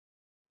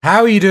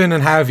How are you doing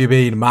and how have you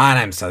been? My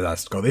name's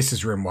Tazastical. This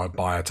is Rimworld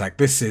Biotech.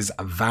 This is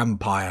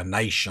Vampire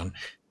Nation.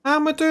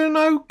 And we're doing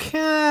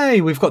okay.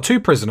 We've got 2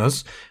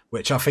 prisoners,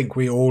 which I think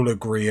we all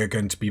agree are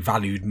going to be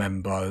valued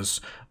members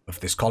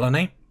of this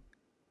colony.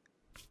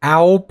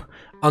 Alb,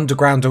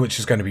 undergrounder, which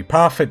is going to be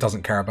perfect.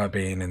 Doesn't care about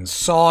being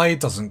inside.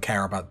 Doesn't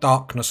care about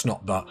darkness.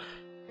 Not that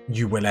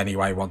you will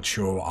anyway once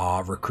you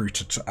are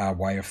recruited to our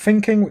way of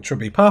thinking, which would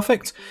be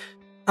perfect.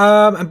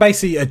 And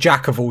basically a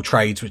jack of all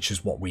trades, which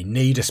is what we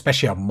need,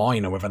 especially a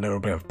miner with a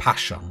little bit of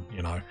passion,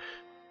 you know.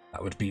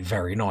 That would be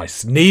very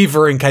nice.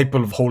 Neither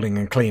incapable of hauling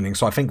and cleaning,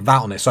 so I think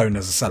that on its own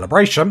is a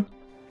celebration.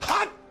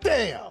 Hot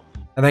damn!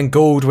 And then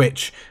Gould,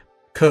 which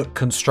cook,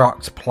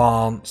 construct,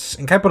 plants,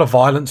 incapable of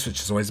violence, which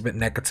is always a bit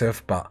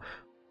negative, but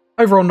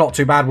overall not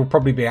too bad. Will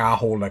probably be our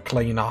hauler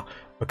cleaner,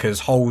 because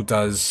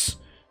Holder's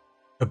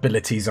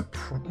abilities are...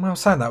 Well,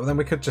 saying that, then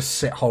we could just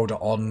sit Holder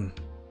on...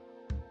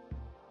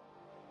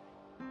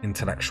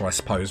 intellectual, I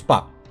suppose,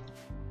 but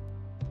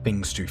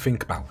things to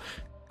think about.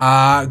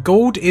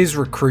 Gould is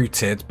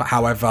recruited, but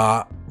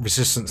however,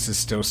 resistance is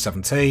still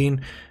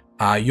 17.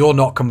 You're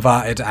not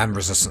converted and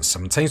resistance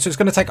 17, so it's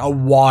going to take a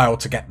while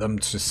to get them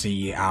to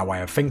see our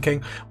way of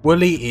thinking.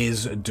 Wooly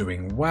is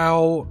doing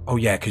well. Oh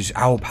yeah, because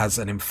Alb has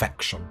an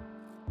infection.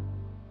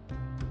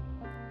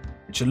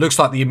 Which it looks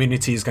like the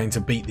immunity is going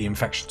to beat the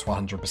infection to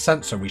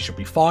 100%, so we should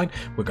be fine.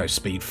 We'll go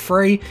speed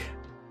 3.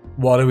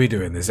 What are we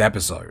doing this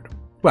episode?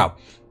 Well,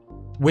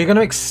 we're going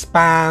to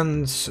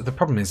expand. The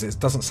problem is it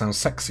doesn't sound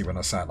sexy when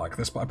I say it like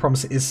this, but I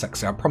promise it is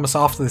sexy. I promise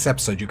after this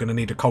episode you're going to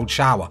need a cold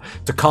shower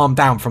to calm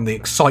down from the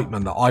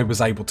excitement that I was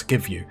able to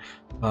give you.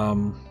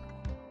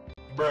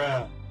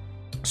 Bruh.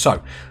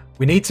 So,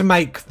 we need to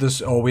make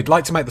this, or we'd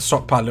like to make the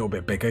stockpile a little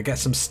bit bigger, get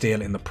some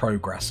steel in the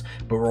progress.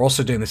 But we're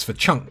also doing this for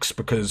chunks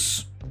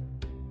because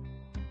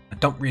I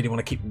don't really want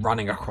to keep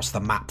running across the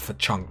map for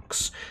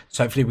chunks.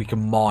 So hopefully we can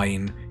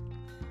mine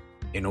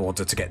in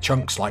order to get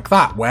chunks like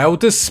that. Well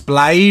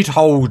displayed,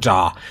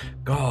 Holder.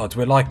 God,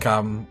 we're like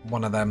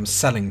one of them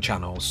selling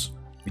channels.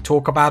 We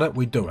talk about it,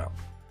 we do it.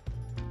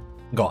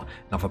 Got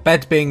another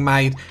bed being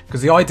made,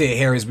 because the idea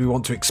here is we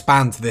want to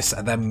expand this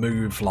and then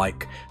move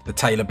like the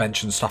tailor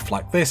bench and stuff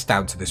like this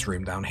down to this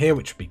room down here,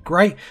 which would be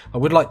great. I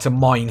would like to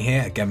mine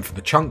here again for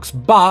the chunks,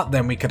 but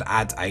then we could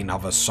add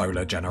another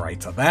solar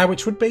generator there,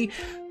 which would be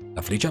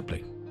lovely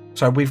jubbly.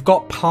 So we've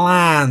got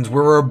plans.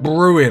 We're a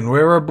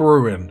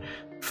brewing.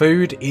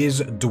 Food is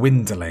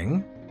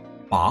dwindling,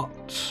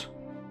 but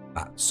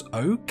that's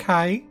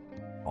okay.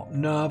 Not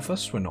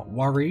nervous, we're not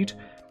worried.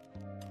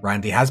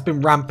 Randy has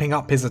been ramping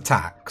up his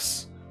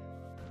attacks.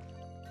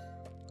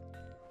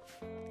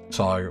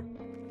 So,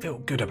 feel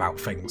good about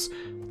things.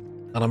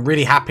 And I'm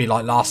really happy,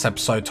 like last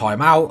episode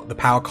time out, the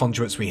power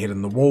conduits we hid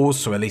in the walls,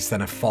 so at least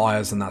then if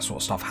fires and that sort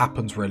of stuff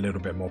happens, we're a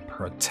little bit more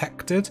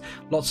protected.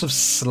 Lots of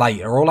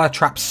slate. Are all our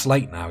traps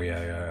slate now?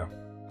 Yeah.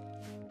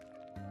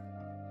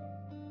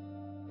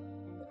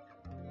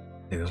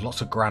 There's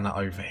lots of granite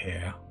over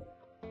here.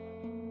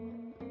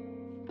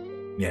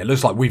 Yeah, it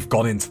looks like we've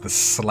gone into the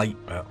slate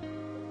bit.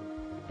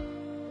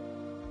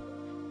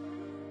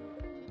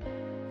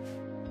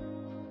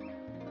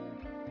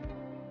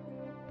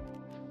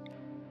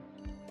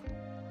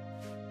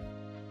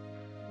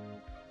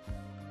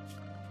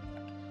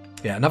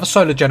 Yeah, another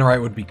solar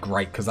generator would be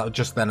great, because that would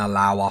just then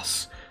allow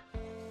us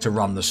to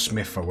run the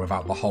smither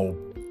without the whole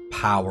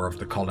power of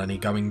the colony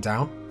going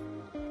down.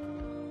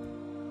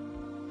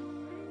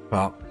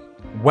 But...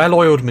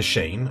 well-oiled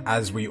machine,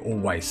 as we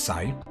always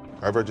say.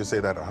 I've heard you say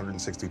that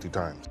 162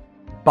 times.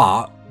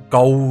 But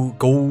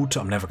Gould,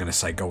 I'm never going to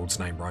say Gould's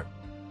name right,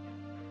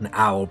 and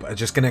Alb are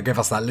just going to give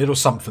us that little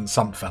something.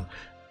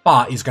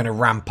 But he's going to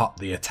ramp up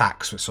the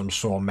attacks, which I'm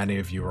sure many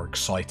of you are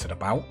excited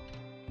about.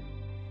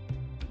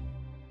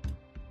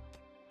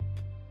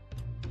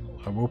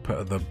 I will put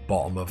at the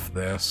bottom of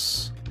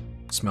this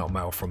smelt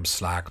metal from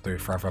slag, do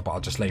forever, but I'll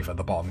just leave it at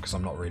the bottom because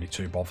I'm not really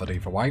too bothered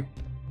either way.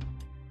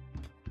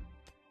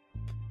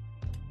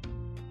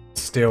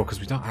 Steel, because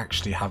we don't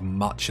actually have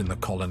much in the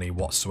colony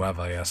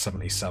whatsoever. Yeah,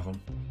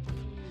 77.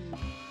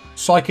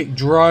 Psychic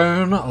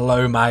drone,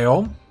 low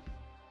mail,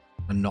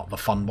 and not the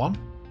fun one.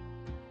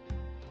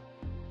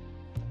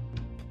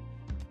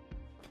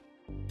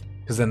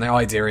 Because then the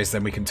idea is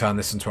then we can turn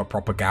this into a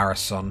proper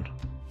garrison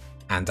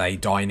and a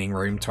dining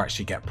room to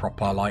actually get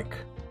proper like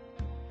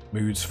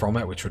moods from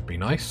it, which would be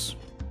nice.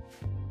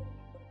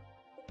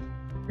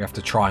 We have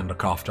to try and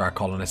look after our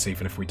colonists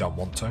even if we don't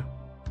want to.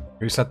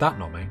 Who said that?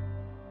 Not me.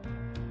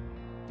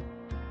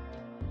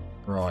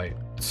 Right,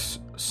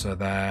 so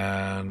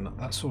then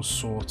that's all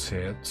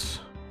sorted.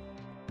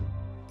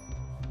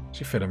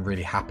 Actually feeling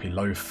really happy.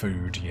 Low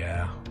food,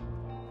 yeah.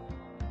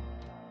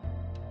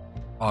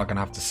 I'm gonna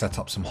have to set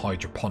up some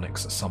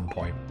hydroponics at some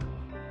point.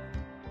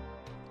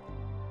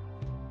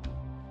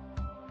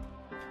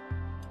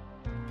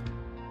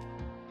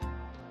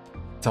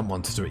 Don't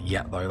want to do it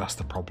yet though, that's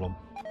the problem.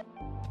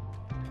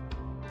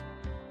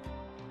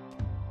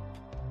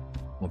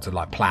 Want to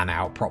like plan it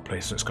out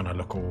properly so it's gonna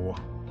look all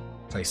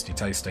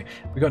tasty.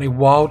 We got any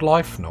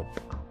wildlife? Nope.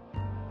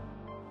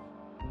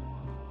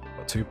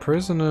 Got 2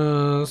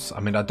 prisoners. I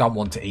mean, I don't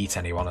want to eat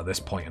anyone at this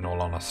point, in all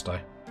honesty.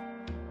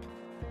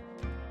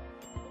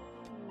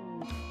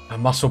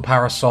 And muscle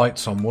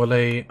parasites on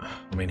Wooly.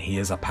 I mean, he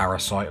is a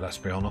parasite, let's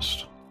be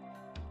honest.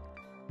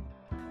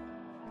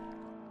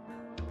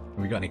 Have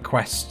we got any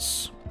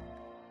quests?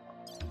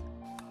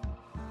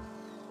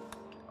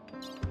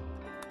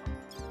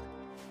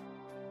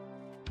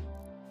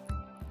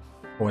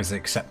 Always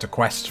accept a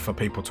quest for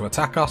people to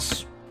attack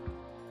us.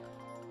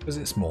 Because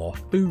it's more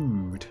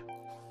food.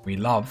 We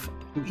love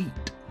to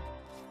eat.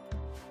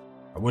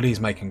 Wooly's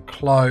making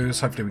clothes.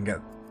 Hopefully we can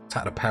get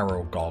Tat of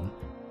Peril gone.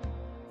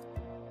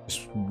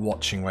 Just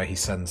watching where he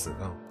sends it.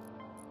 Oh.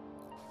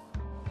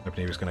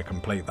 Hoping he was going to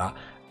complete that.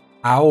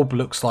 Alb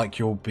looks like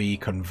you'll be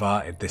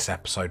converted this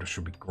episode, which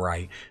will be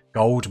great.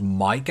 Gold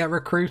might get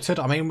recruited.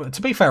 I mean,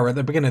 to be fair, we're at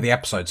the beginning of the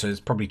episode, so it's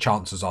probably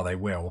chances are they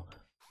will.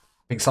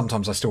 I think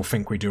sometimes I still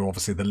think we do,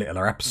 obviously, the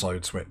littler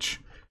episodes, which...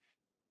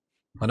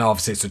 I know,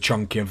 obviously, it's a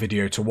chunkier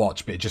video to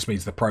watch, but it just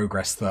means the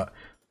progress that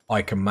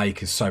I can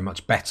make is so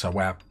much better,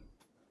 where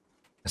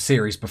a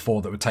series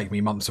before that would take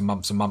me months and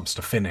months and months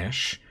to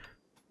finish,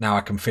 now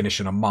I can finish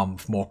in a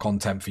month, more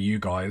content for you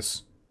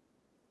guys.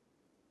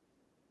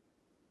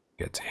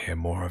 Get to hear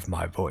more of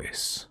my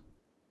voice.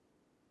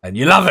 And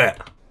you love it!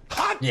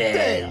 Hot yeah,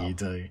 damn. you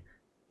do.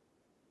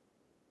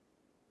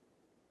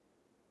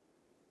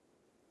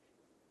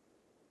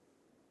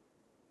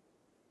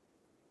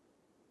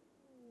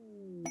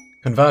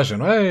 Conversion,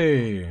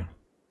 hey!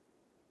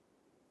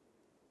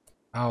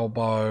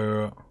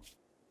 Elbow.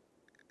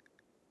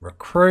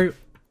 Recruit.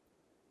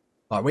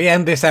 Like, we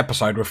end this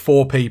episode with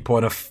 4 people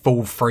and a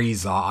full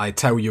freezer. I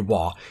tell you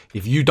what,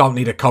 if you don't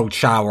need a cold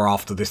shower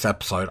after this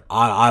episode,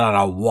 I don't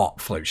know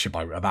what floats your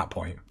boat at that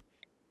point.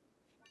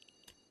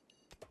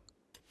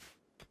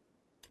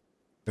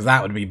 Because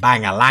that would be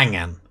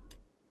bang-a-langin'.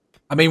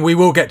 I mean, we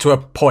will get to a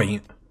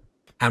point,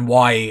 and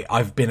why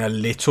I've been a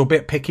little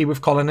bit picky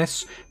with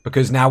colonists,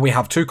 because now we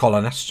have 2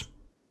 colonists.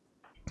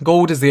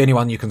 Gold is the only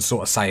one you can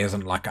sort of say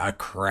isn't like a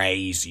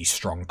crazy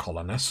strong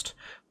colonist.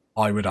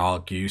 I would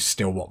argue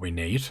still what we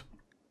need.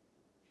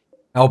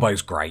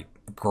 Elbow's great.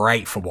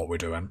 Great for what we're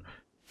doing.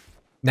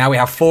 Now we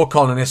have 4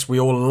 colonists. We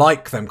all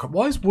like them.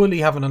 Why is Wooly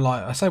having a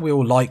like? I say we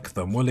all like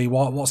them. Wooly,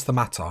 what's the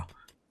matter?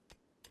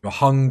 You're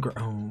hungry.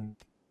 Oh,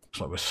 looks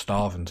like we're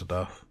starving to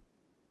death.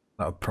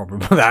 That'd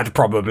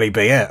probably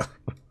be it.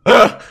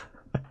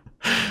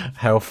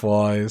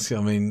 Health-wise,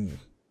 I mean,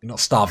 you're not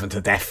starving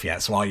to death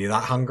yet, so are you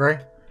that hungry?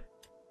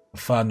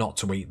 Prefer not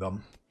to eat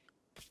them.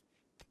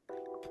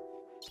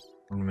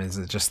 Problem is,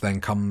 it just then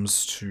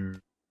comes to...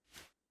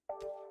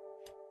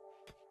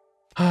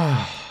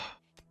 Right,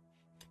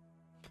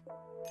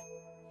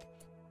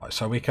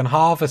 so we can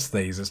harvest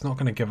these. It's not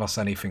going to give us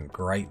anything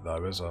great,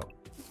 though, is it?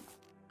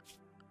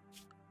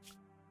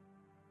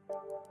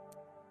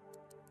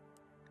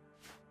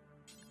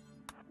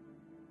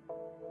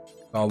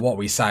 What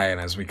we're saying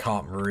is we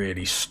can't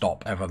really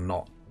stop ever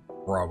not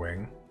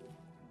growing.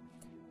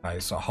 Okay,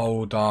 so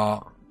holder.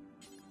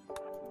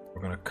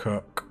 We're going to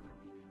cook.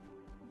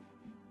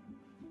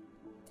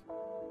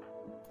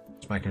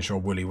 Just making sure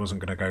Wooly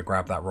wasn't going to go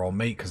grab that raw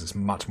meat because it's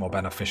much more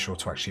beneficial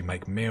to actually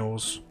make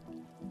meals.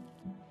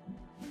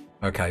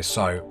 Okay,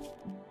 so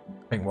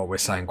I think what we're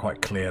saying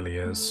quite clearly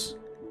is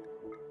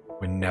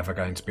we're never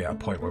going to be at a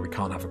point where we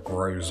can't have a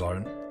grow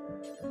zone.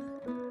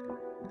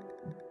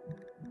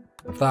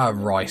 If that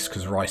rice,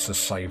 because rice has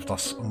saved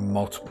us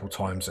multiple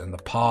times in the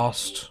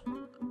past.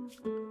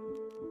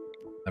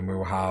 Then we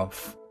will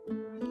have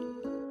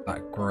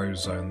that grow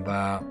zone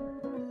there.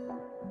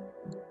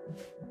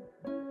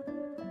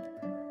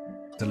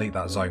 Delete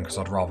that zone because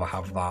I'd rather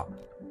have that.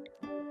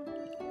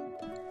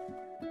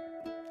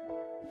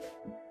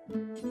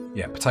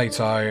 Yeah,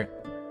 potato.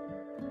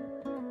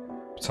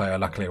 Potato,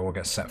 luckily it will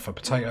get set for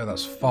potato,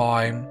 that's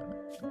fine.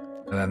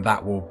 And then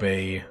that will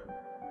be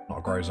not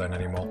a grow zone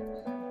anymore.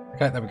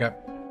 Okay, there we go.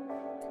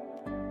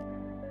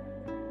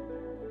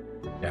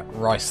 Yeah,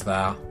 rice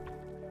there.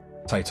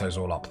 Potatoes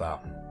all up there.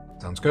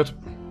 Sounds good.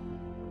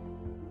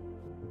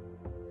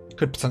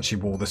 Could potentially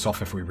wall this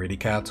off if we really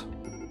cared.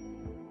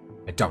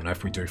 I don't know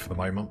if we do for the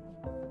moment.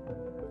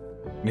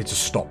 We need to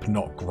stop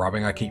not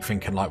growing. I keep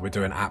thinking like we're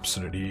doing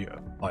absolutely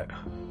like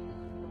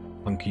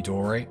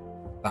hunky-dory.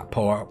 That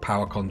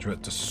power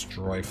conduit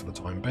destroy for the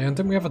time being.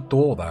 Didn't we have a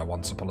door there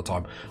once upon a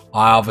time?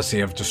 I obviously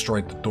have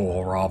destroyed the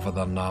door rather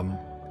than the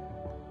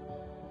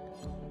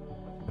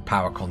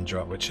power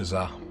conduit, which is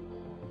a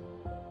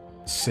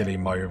silly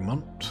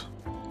moment.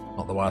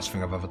 Not the worst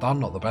thing I've ever done,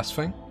 not the best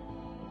thing.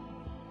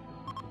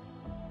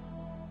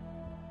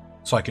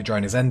 Psychic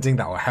Drain is ending.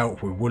 That will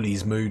help with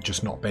Wooly's mood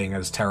just not being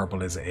as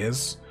terrible as it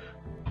is.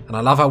 And I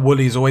love how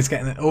Wooly's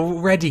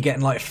already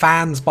getting like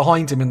fans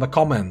behind him in the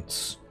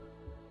comments.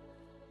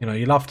 You know,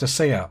 you love to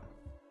see it.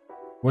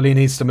 Wooly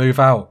needs to move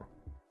out.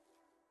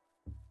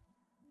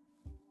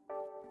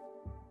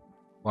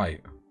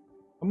 Wait.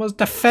 Someone's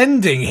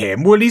defending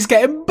him. Wooly's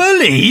getting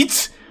bullied.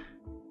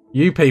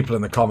 You people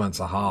in the comments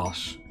are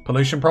harsh.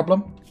 Pollution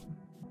problem?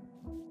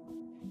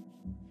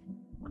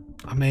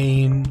 I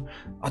mean,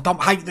 I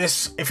don't hate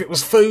this. If it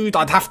was food,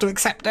 I'd have to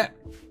accept it.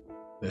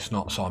 It's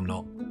not, so I'm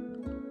not.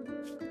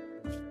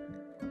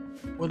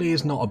 Woolly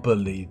is not a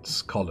bullied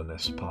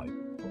colonist pipe.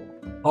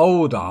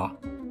 Older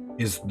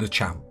is the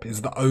champ,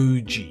 is the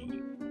OG,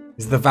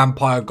 is the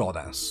vampire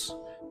goddess.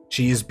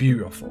 She is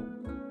beautiful.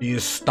 She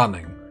is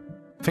stunning.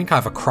 I think I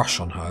have a crush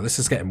on her. This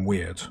is getting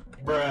weird.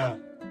 Bruh.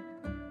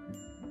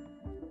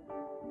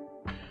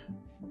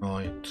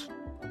 Right.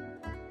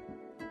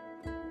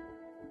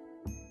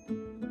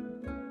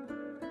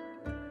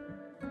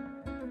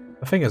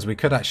 The thing is, we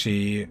could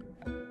actually,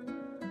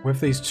 with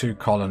these two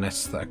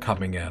colonists that are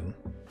coming in,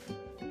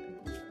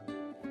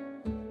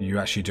 you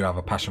actually do have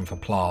a passion for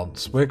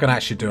plants. We're going to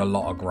actually do a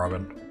lot of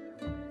growing.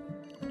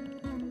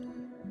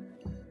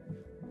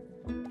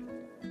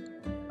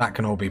 That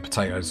can all be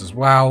potatoes as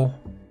well.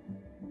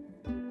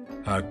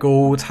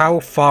 Gould, how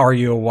far are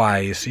you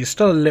away? So you're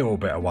still a little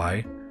bit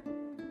away.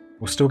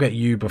 We'll still get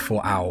you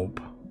before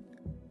Alb.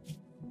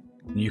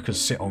 You can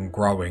sit on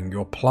growing.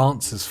 Your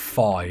plants is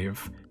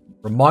 5.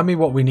 Remind me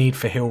what we need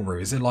for hill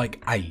root. Is it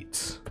like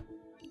 8?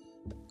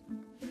 It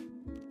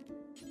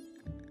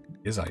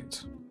is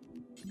 8.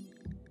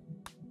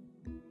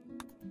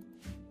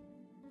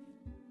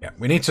 Yeah,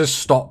 we need to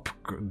stop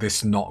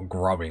this not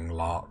growing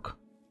lark.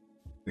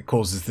 It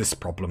causes this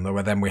problem though,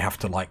 where then we have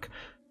to like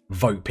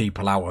vote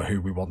people out of who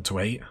we want to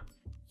eat.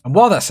 And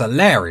while that's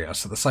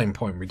hilarious, at the same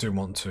point we do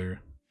want to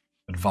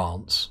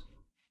advance.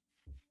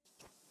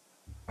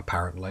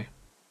 Apparently.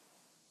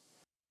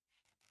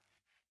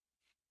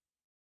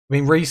 I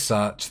mean,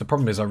 research, the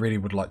problem is I really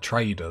would like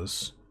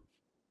traders.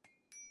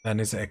 Then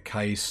is it a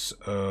case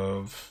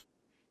of...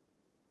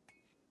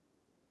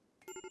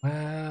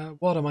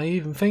 what am I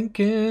even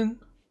thinking?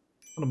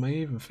 What am I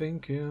even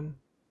thinking?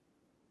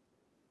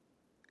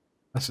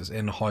 This is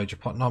in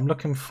hydroponic. No, I'm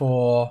looking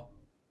for...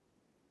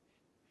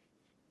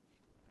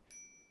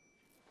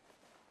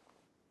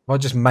 I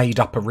just made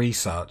up a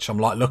research. I'm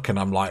like looking,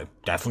 I'm like,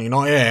 definitely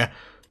not here.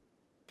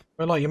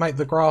 But like, you make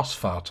the grass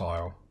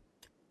fertile.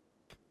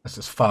 This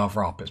is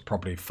further up. It's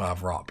probably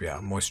further up, yeah.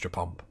 Moisture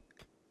pump.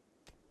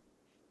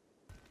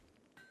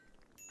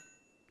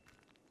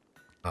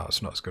 Oh,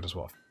 it's not as good as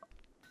what.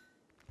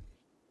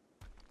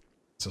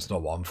 It's just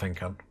not what I'm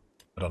thinking.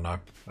 I don't know.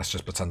 Let's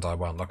just pretend I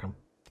weren't looking.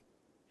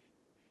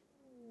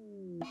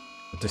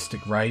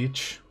 Sadistic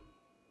rage.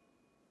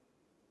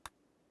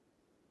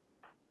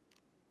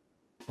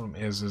 Problem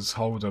is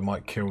Holder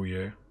might kill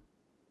you.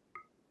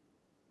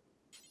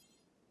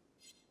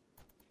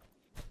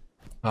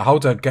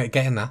 Holder, get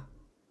in there.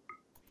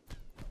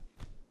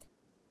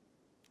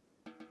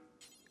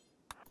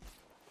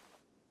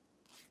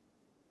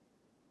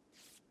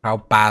 How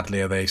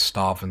badly are they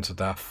starving to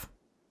death?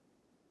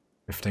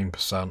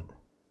 15%.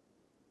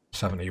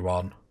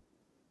 71.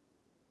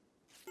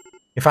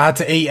 If I had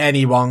to eat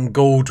anyone,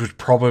 Gould would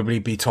probably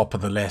be top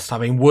of the list. I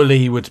mean,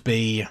 Woolly would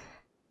be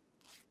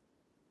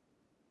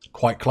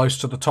quite close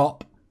to the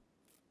top.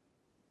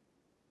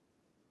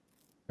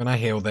 We're going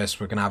to heal this.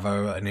 We're going to have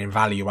an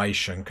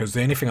evaluation. Because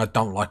the only thing I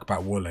don't like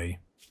about Woolly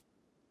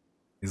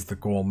is the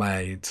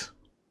gourmet.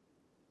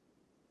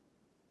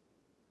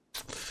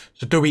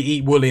 So do we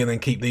eat Woolly and then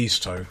keep these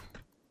two?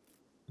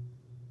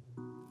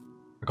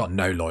 I've got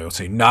no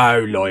loyalty.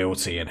 No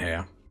loyalty in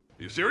here.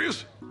 Are you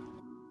serious?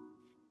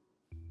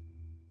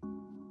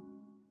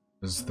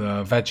 Because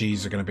the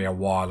veggies are going to be a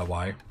while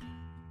away.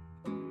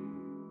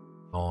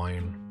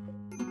 9.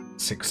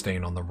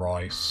 16 on the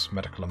rice.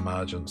 Medical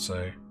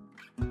emergency.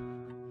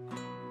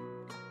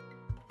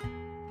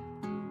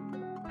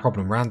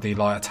 Problem, Randy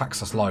like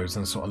attacks us loads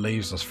and sort of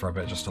leaves us for a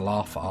bit just to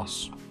laugh at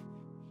us.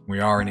 We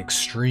are in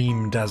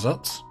extreme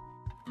desert.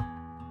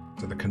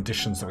 So the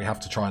conditions that we have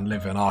to try and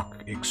live in are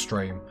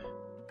extreme.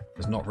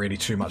 There's not really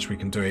too much we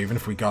can do. Even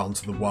if we go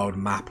onto the world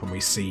map and we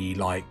see,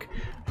 like,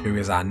 who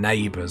is our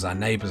neighbours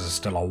are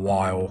still a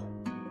while.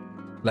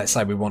 Let's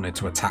say we wanted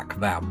to attack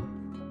them.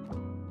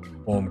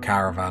 Form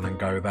caravan and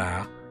go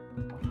there.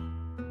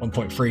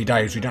 1.3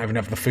 days, we don't even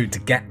have the food to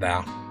get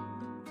there.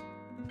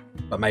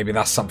 But maybe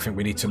that's something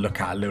we need to look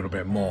at a little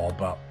bit more,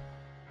 but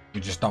we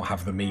just don't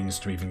have the means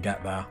to even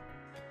get there.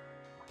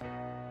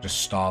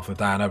 Just starve the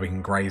day. I know we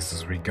can graze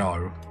as we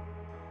go.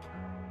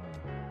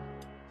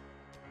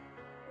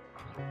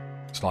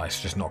 It's like,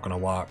 it's just not going to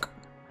work.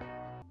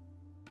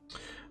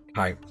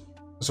 Okay,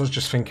 so I was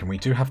just thinking, we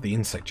do have the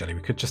insect jelly.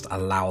 We could just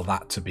allow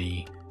that to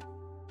be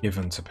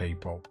given to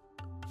people.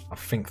 I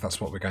think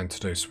that's what we're going to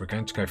do. So we're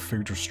going to go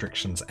food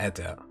restrictions,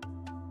 edit.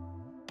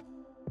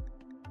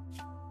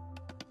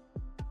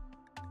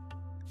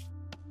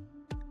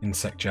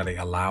 Insect jelly,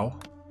 allow.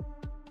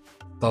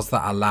 Does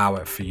that allow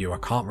it for you? I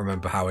can't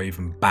remember how I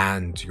even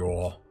banned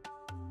your...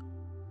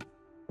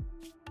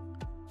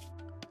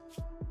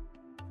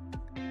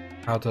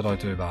 How did I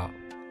do that?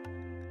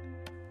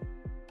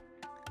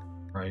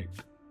 Right.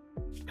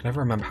 I can never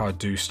remember how I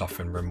do stuff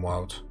in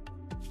Rimworld.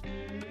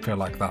 I feel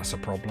like that's a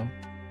problem.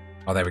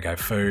 Oh, there we go.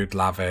 Food,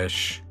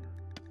 lavish.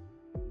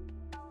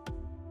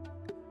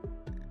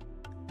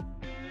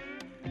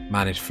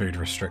 Manage food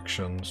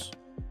restrictions.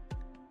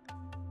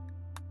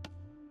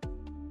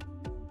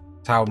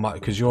 How much?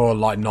 Because you're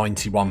like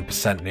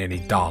 91% nearly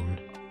done.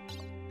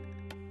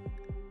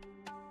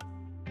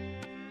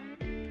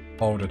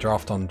 Hold a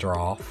draft on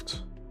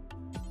draft.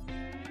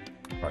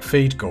 Right,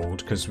 feed gold,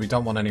 because we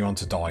don't want anyone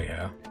to die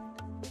here.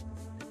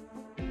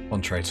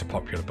 Contrary to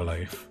popular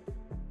belief.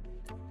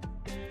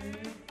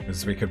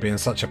 Because we could be in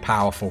such a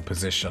powerful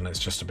position, it's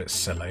just a bit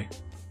silly.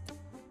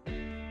 If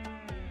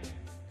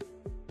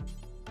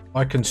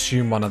I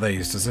consume one of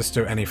these, does this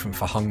do anything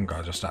for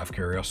hunger, just out of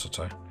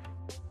curiosity?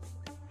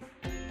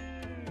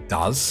 It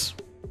does.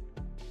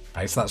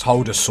 Okay, so that's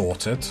holder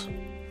sorted.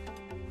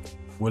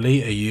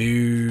 Wooly, are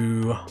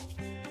you...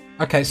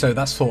 Okay, so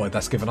that's sorted.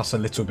 That's given us a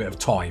little bit of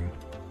time.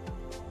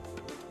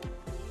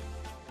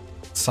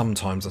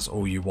 Sometimes that's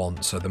all you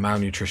want. So the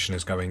malnutrition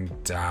is going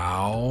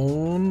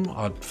down.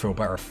 I'd feel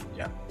better if...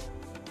 Yeah.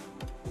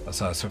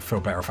 I'd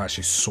feel better if I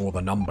actually saw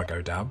the number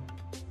go down.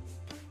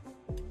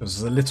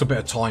 There's a little bit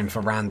of time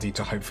for Randy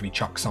to hopefully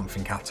chuck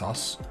something at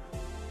us.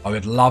 I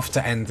would love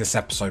to end this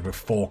episode with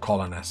 4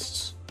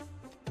 colonists.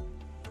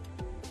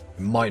 It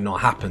might not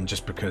happen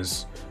just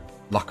because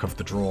luck of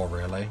the draw,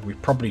 really. We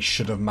probably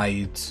should have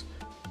made...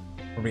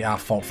 Probably our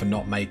fault for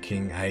not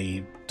making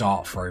a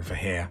dart for over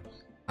here.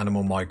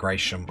 Animal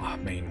migration. I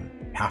mean,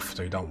 we have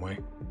to, don't we?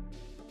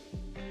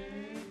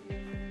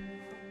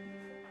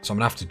 So I'm going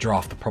to have to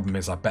draft. The problem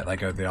is I bet they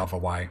go the other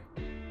way.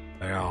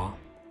 They are.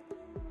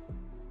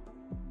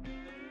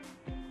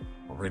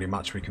 Not really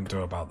much we can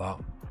do about that.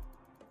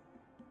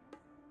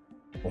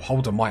 Well,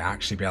 Holder might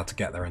actually be able to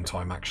get there in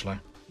time, actually.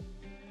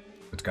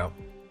 Good to go.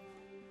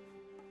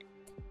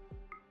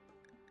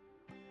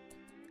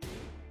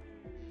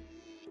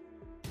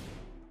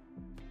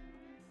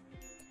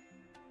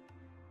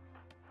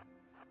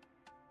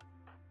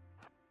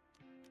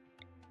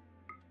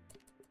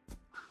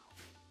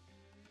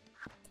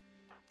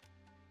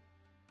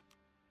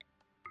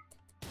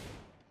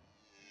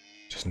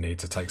 Need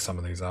to take some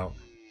of these out.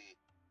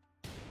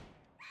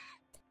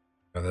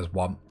 Oh, there's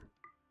one.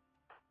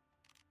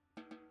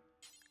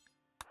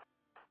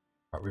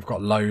 Right, we've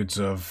got loads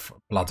of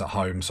blood at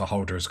home, so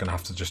Holder is going to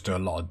have to just do a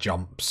lot of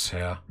jumps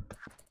here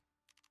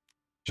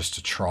just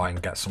to try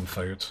and get some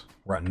food.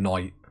 We're at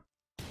night,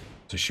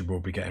 so she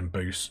will be getting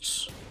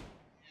boosts.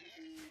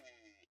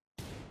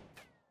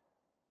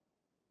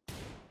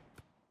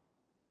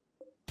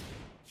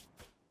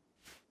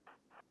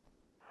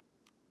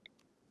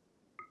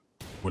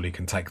 Wooly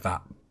can take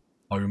that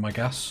home, I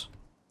guess.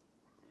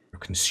 We're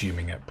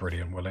consuming it.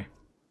 Brilliant, Wooly.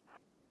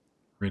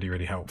 Really,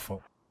 really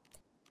helpful.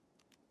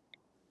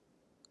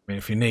 I mean,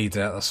 if you need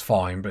it, that's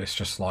fine, but it's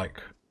just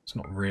like, it's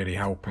not really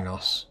helping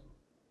us.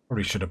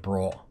 Probably should have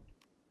brought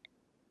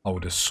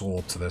Holder's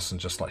sword to this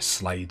and just like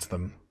slayed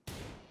them.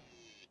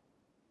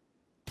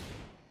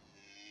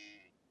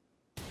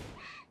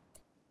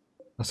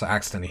 Unless I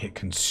accidentally hit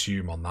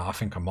consume on that. I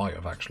think I might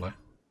have actually.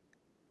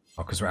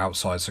 Oh, because we're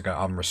outside, so go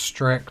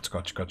unrestrict.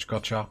 Gotcha, gotcha,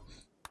 gotcha.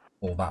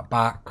 All that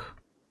back.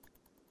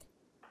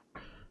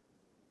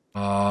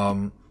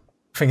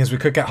 Thing is, we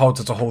could get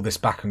Holder to haul this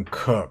back and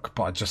cook,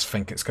 but I just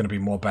think it's going to be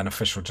more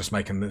beneficial just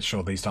making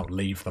sure these don't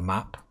leave the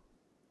map.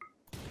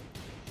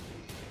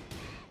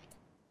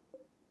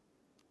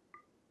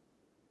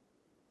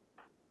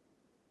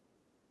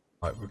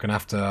 Right, we're going to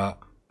have to...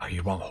 Oh,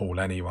 you won't haul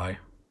anyway.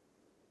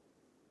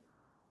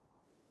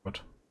 Good.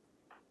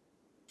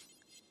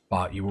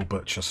 But you will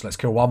butcher, so let's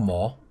kill one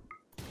more.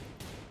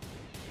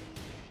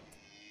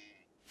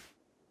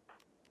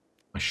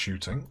 Nice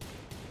shooting.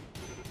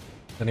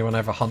 Anyone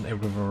ever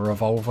hunted with a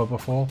revolver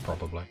before?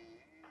 Probably.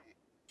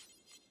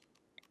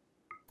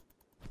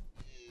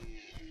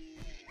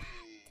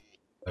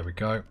 There we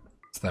go.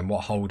 So then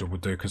what Holder will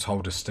do, because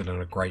Holder's still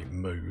in a great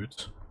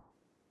mood.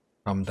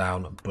 Come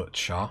down,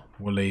 butcher.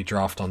 Wooly,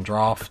 draft on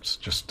draft.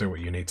 Just do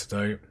what you need to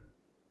do.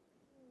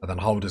 And then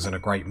Holder's in a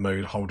great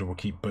mood. Holder will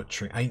keep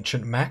butchering.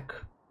 Ancient mech.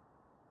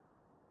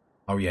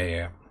 Oh, yeah,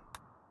 yeah.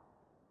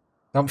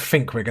 Don't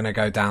think we're going to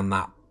go down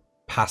that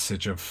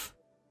passage of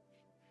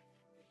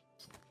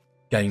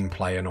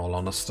gameplay, in all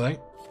honesty.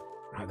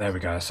 Right, there we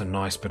go. That's a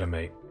nice bit of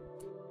meat.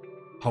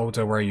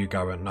 Holder, where are you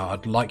going? No,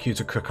 I'd like you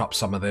to cook up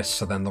some of this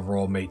so then the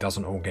raw meat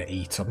doesn't all get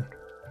eaten.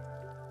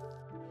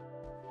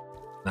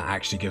 That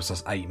actually gives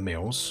us 8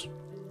 meals.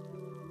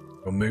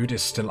 Your mood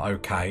is still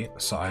okay,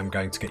 so I am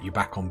going to get you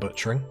back on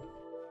butchering.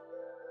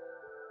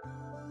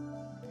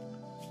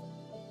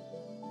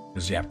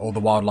 Because, yeah, all the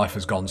wildlife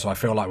is gone, so I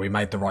feel like we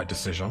made the right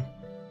decision.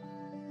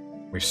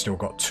 We've still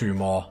got 2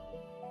 more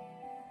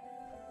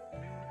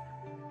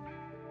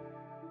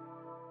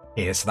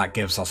here, so that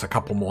gives us a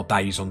couple more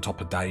days on top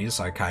of days,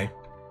 okay.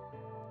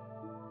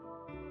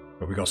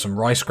 But we've got some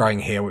rice growing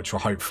here, which will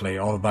hopefully,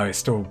 although it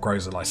still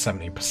grows at like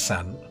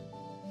 70%,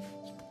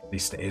 at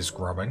least it is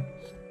growing.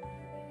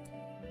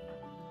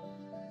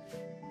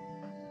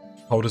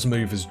 Holder's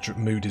mood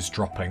is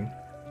dropping.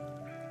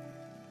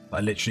 I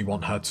literally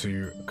want her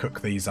to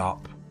cook these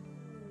up.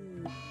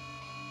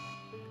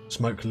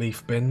 Smoke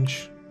leaf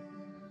binge.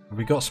 Have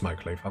we got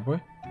smoke leaf, have we?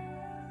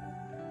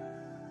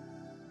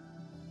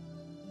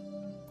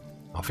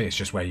 I think it's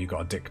just where you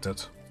got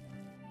addicted.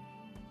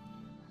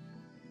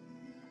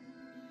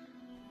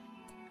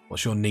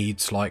 What's your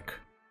needs like?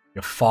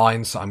 You're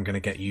fine, so I'm going to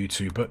get you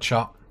to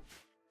butcher.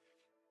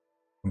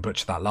 And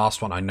butcher that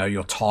last one. I know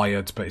you're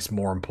tired, but it's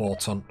more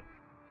important.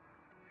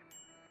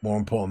 More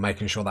important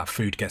making sure that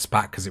food gets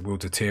back because it will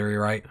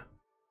deteriorate.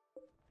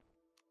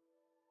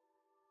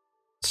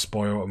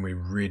 Spoil, and we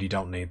really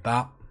don't need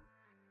that.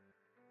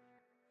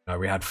 No,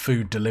 we had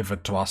food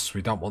delivered to us.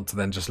 We don't want to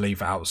then just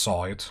leave it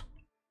outside.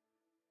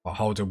 But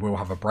Holder will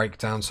have a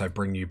breakdown, so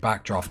bring you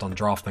back, draft on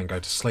draft, then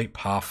go to sleep.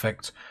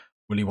 Perfect.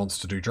 Willie wants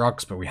to do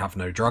drugs, but we have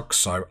no drugs,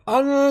 so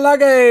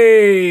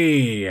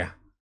unlucky!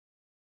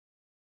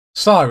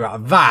 So,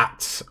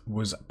 that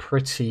was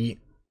pretty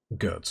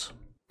good.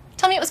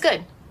 Tell me it was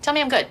good. Tell me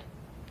I'm good.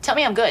 Tell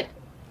me I'm good.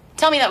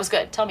 Tell me that was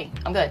good. Tell me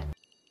I'm good.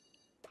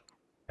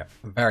 Yeah,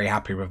 I'm very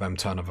happy with them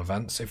turn of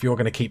events. If you're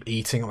going to keep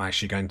eating, I'm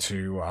actually going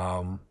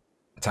to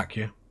attack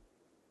you.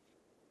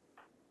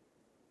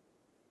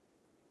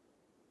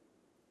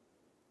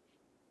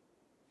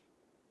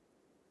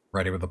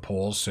 Ready with the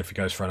pause, so if he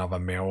goes for another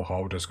meal,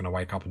 Holder's going to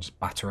wake up and just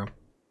batter him.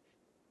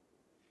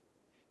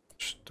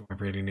 Do I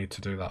really need to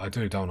do that? I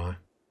do, don't I?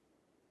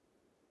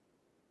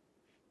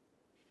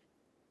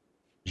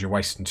 You're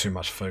wasting too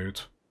much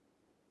food.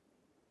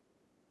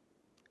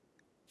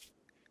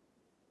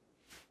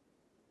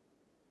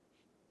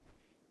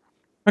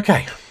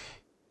 Okay.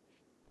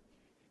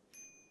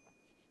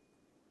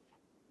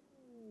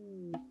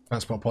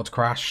 Transport pod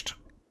crashed.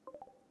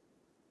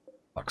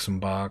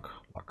 Luxembourg.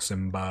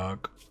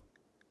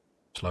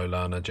 Slow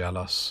learner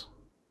jealous.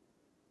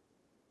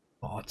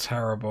 What a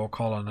terrible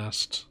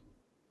colonist.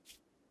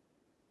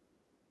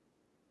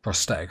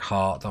 Prosthetic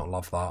heart, don't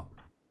love that.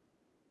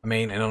 I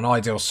mean, in an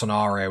ideal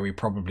scenario, we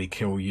probably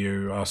kill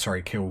you,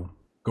 kill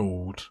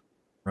Gould.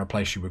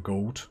 Replace you with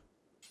Gould.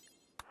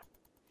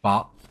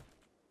 But,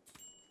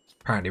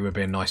 apparently we're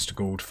being nice to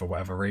Gould for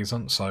whatever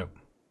reason, so...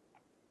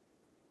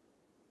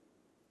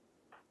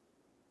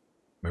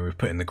 I mean, we've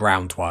put in the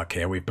groundwork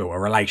here. We've built a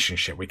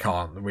relationship. We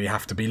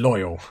have to be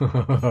loyal.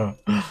 Bruh.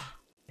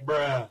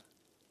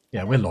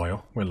 Yeah, we're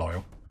loyal. We're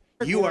loyal.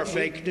 You are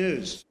fake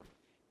news.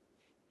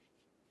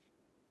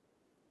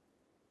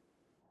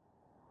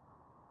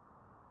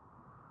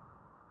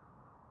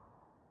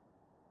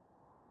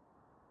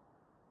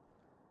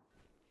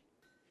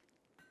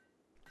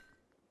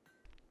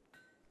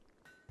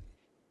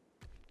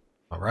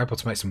 We're able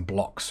to make some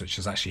blocks, which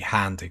is actually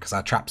handy because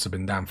our traps have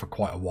been down for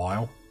quite a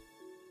while.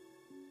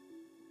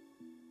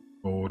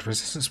 Board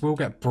resistance will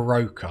get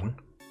broken.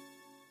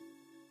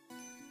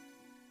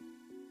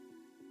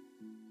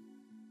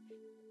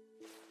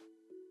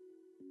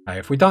 Okay,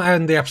 if we don't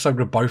end the episode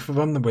with both of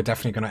them, then we're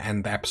definitely going to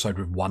end the episode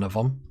with one of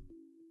them.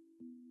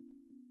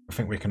 I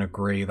think we can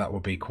agree that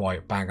will be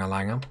quite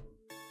bang-a-lang-a.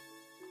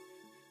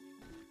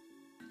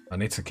 I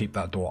need to keep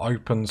that door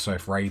open, so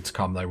if raids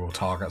come, they will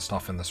target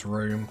stuff in this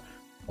room.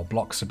 Or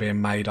blocks are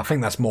being made. I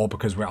think that's more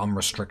because we're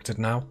unrestricted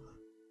now.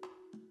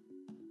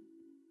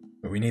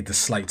 But we need the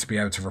slate to be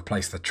able to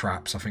replace the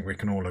traps. I think we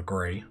can all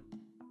agree.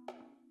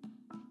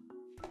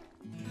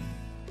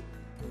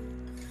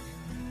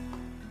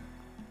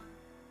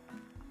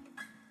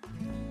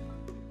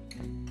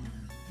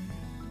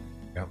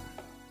 Yep.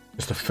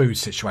 Just a food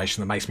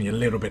situation that makes me a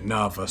little bit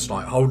nervous.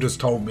 Like, Holder's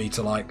told me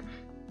to, like,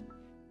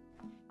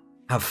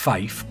 have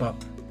faith, but...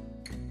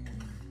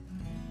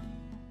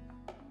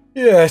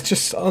 yeah, it's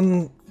just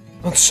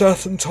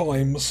uncertain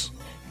times.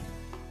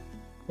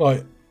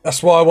 Like,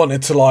 that's why I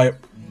wanted to, like...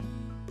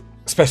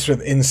 especially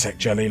with insect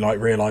jelly, like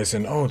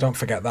realising, oh, don't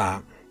forget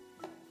that.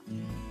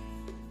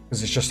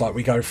 Because it's just like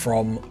we go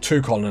from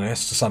 2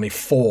 colonists to suddenly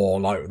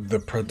 4, like the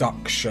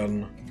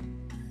production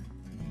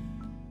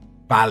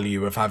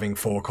value of having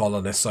 4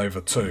 colonists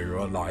over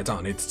 2. Like, I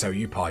don't need to tell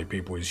you pie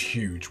people is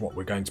huge. What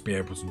we're going to be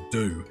able to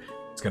do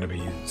is going to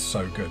be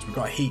so good. We've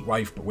got a heat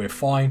wave, but we're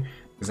fine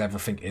because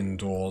everything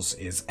indoors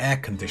is air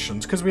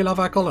conditioned because we love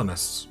our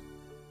colonists.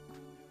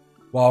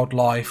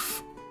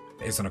 Wildlife.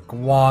 Is an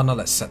iguana.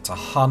 Let's set to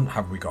hunt.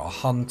 Have we got a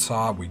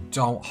hunter? We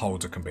don't.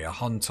 Holder can be a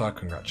hunter.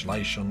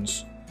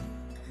 Congratulations.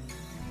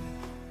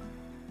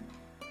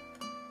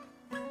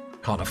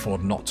 Can't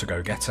afford not to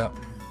go get it.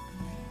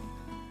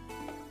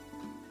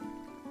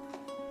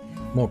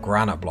 More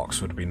granite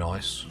blocks would be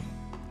nice.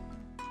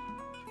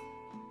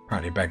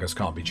 Apparently beggars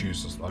can't be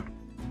choosers though.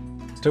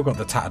 Still got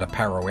the tattered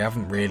apparel. We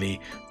didn't really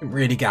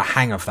get a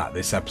hang of that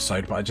this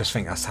episode, but I just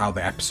think that's how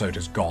the episode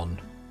has gone.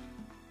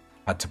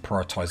 Had to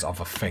prioritise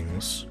other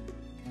things.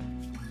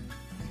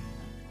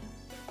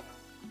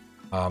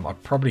 I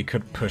probably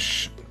could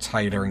push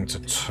tailoring to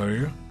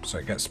 2, so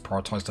it gets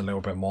prioritised a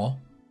little bit more.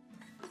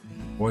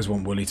 Always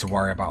want Willie to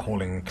worry about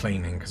hauling and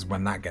cleaning, because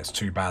when that gets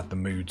too bad, the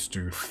moods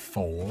do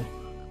fall.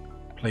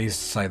 Please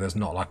say there's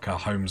not like a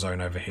home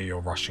zone over here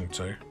you're rushing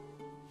to.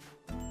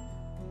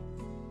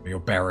 You're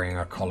burying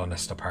a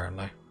colonist,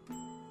 apparently.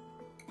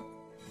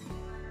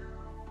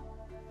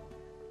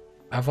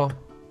 Ever?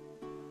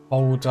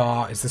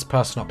 Holder, is this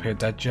person up here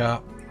dead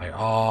yet? They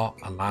are.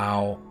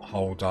 Allow.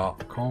 Holder.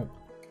 Cool.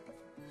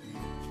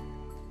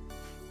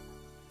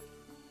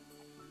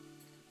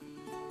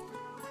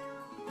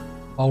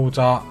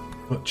 Holder,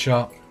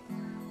 butcher.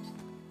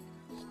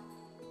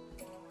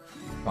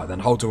 Right, then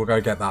Holder will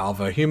go get that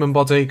other human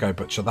body, go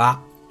butcher that.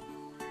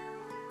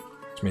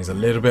 Which means a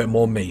little bit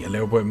more meat,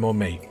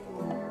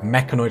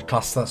 Mechanoid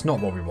cluster, that's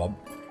not what we want.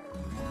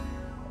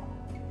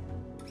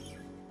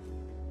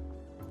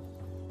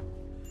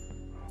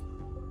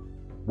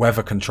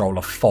 Weather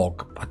controller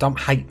fog. I don't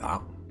hate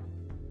that.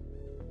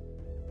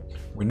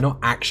 We're not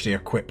actually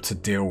equipped to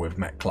deal with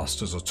mech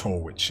clusters at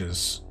all, which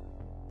is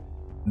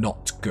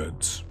not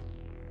good.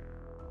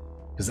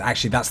 Because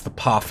actually that's the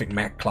perfect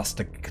mech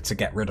cluster to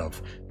get rid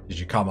of. Because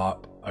you come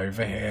up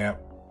over here,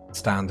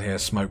 stand here,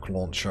 smoke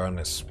launcher, and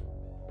it's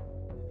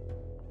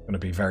going to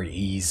be very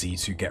easy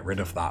to get rid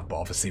of that. But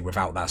obviously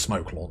without that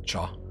smoke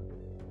launcher,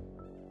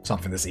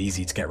 something that's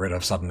easy to get rid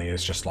of suddenly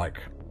is just like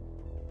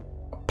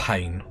a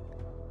pain.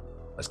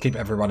 Let's keep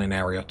everyone in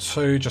area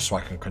 2 just so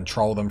I can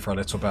control them for a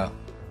little bit.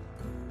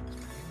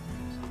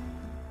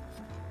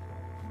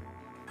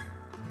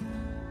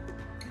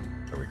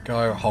 There we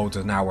go.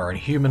 Holder now wearing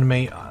human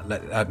meat.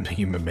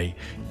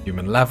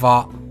 Human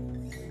leather.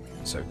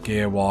 So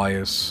gear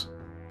wise.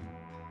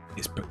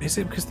 Is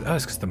it because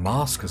it's because the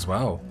mask as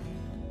well?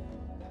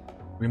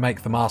 We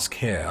make the mask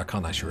here. I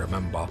can't actually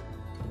remember.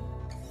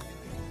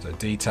 So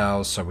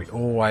details. So we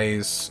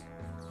always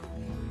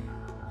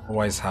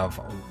have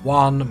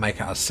one.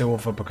 Make it a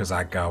silver because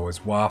our girl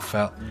is worth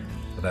it.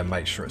 But then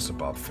make sure it's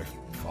above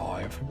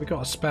 55. Have we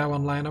got a spare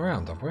one laying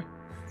around, have we?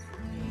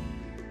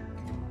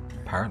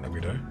 Apparently we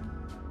do.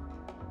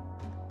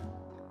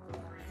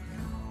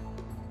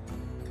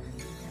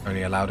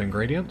 Only allowed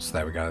ingredients.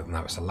 There we go.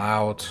 Now it's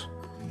allowed.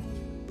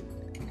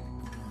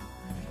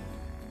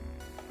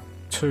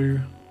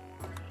 2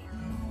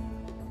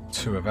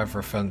 of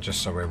everything,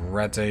 just so we're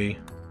ready.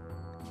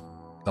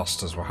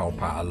 Dusters will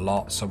help out a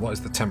lot. So what is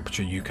the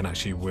temperature you can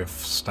actually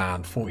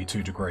withstand?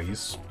 42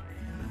 degrees.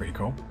 Pretty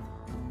cool.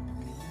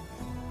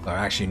 So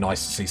actually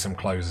nice to see some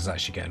clothes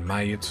actually getting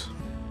made.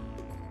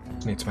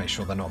 Just need to make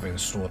sure they're not being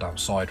stored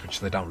outside, which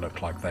they don't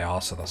look like they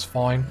are, so that's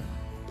fine.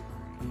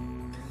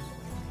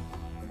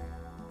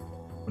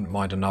 Wouldn't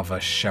mind another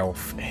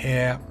shelf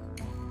here.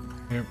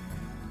 Yep.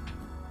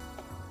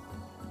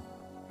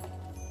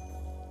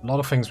 A lot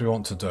of things we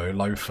want to do.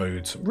 Low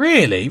foods.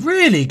 Really?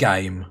 Really,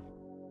 game?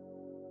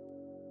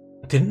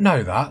 I didn't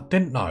know that.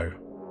 Didn't know.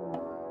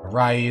 A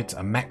raid.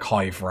 A mech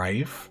hive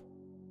rave.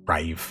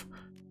 Rave.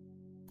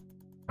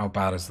 How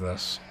bad is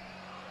this?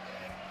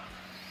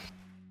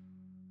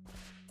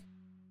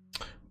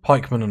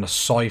 Pikeman and a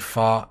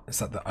cipher. Is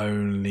that the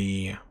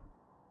only...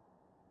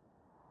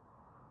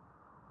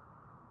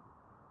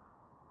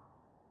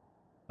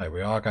 Okay,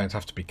 we are going to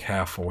have to be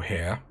careful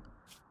here.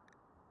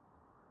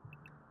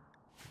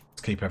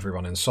 Let's keep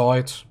everyone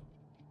inside.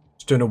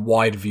 Just doing a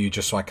wide view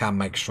just so I can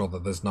make sure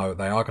that there's no...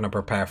 They are going to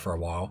prepare for a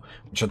while.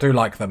 Which I do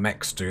like the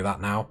mechs do that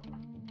now.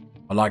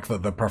 I like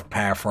that the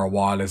prepare for a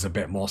while is a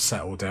bit more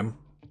settled in.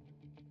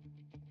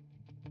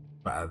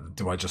 But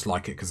do I just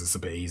like it because it's a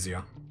bit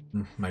easier?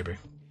 Maybe.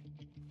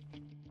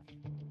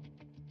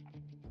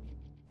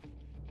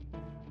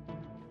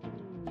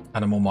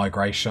 Animal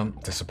migration.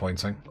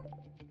 Disappointing.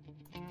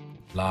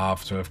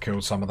 Love to have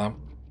killed some of them.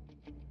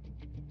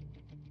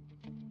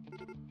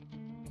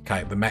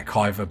 Okay, the mech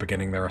hive are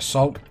beginning their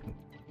assault.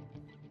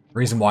 The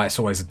reason why it's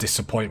always a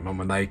disappointment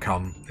when they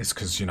come is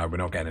because, you know, we're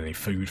not getting any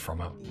food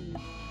from it.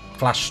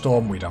 Flash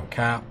storm, we don't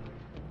care.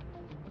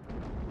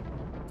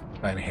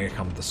 And here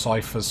come the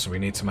ciphers, so we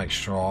need to make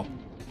sure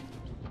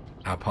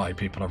our party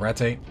people are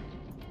ready.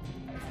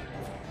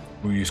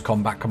 We'll use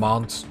combat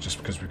commands, just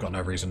because we've got no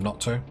reason not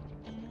to.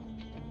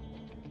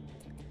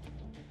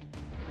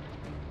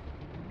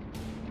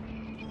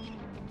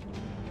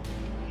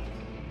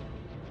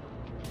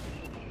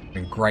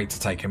 Been great to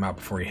take him out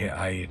before he hit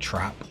a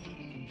trap.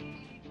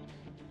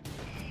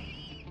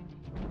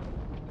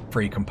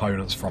 3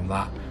 components from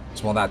that.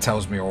 So what that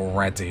tells me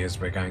already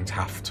is we're going to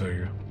have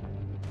to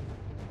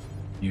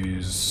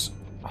use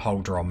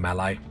Holder on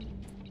melee.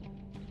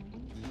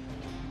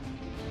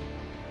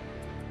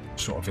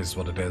 Sort of is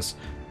what it is.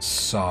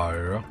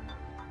 So...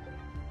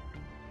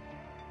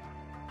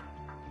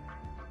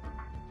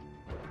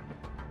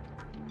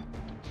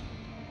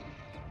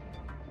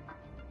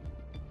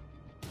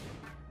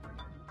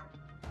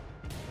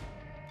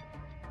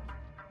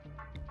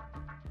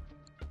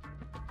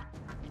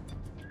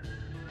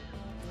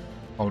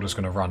 Holder's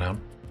going to run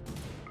in.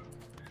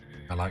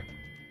 Hello.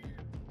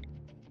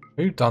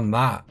 Who done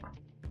that?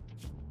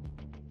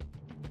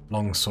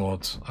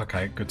 Longsword.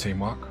 Okay, good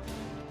teamwork.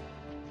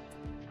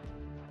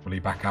 Will he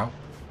back out?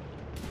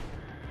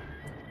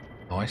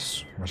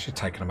 Nice. We're actually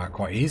taking him out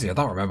quite easy. I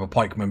don't remember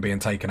pikemen being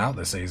taken out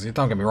this easy.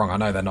 Don't get me wrong, I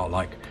know they're not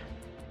like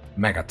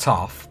mega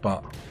tough,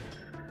 but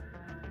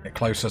get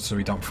closer so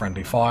we don't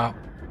friendly fire.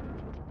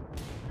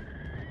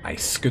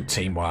 Nice. Good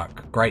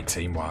teamwork. Great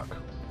teamwork.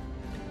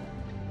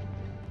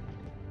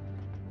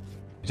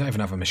 You don't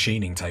even have a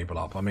machining table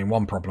up. I mean,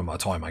 one problem at a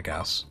time, I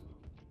guess.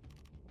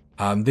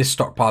 This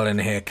stockpile in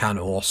here can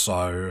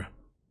also...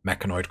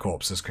 Mechanoid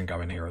corpses can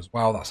go in here as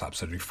well. That's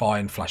absolutely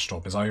fine. Flash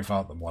storm is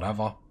over, then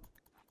whatever.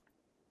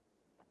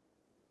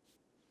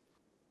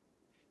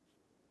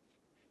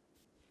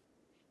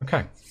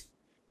 Okay.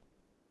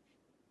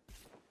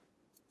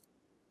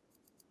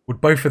 Would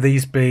both of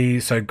these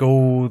be... So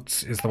Gould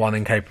is the one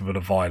incapable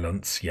of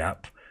violence.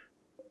 Yep.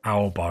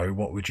 Albo,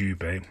 what would you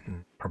be?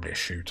 Probably a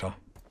shooter.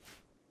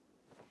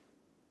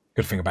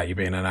 Good thing about you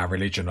being in our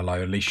religion,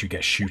 although at least you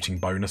get shooting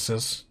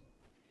bonuses.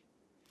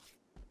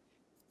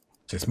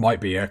 So this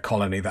might be a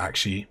colony that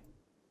actually...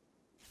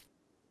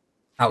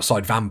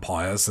 Outside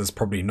vampires, there's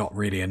probably not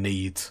really a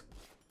need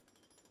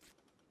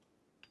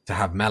to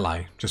have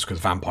melee, just because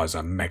vampires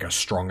are mega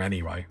strong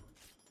anyway.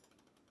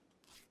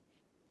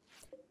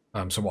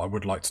 So what I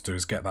would like to do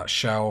is get that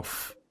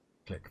shelf,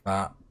 click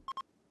that,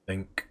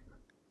 link,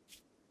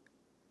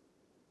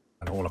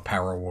 and all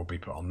apparel will be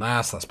put on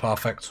there, so that's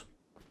perfect.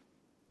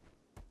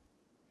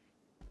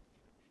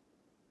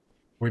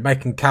 We're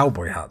making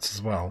cowboy hats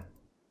as well.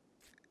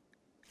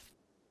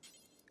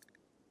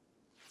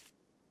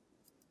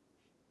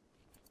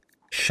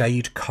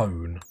 Shade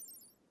cone.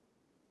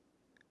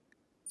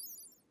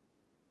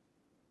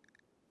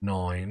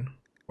 9.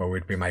 Well,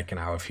 we'd be making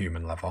out of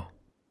human leather.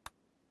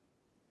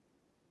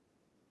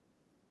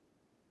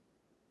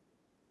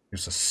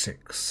 Use a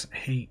 6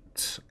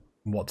 heat.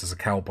 What does a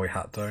cowboy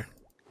hat do?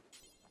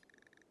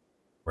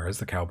 Where is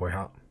the cowboy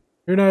hat?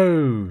 Who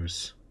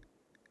knows?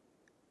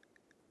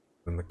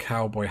 And the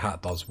cowboy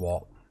hat does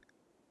what?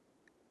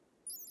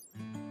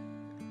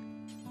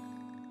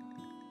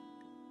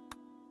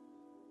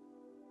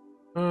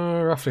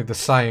 Roughly the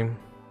same.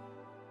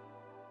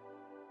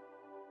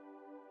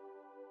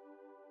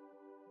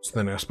 So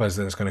then I suppose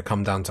then it's going to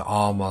come down to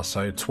armor.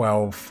 So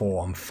 12,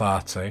 4 and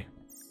 30.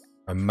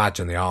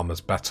 Imagine the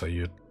armor's better,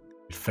 you'd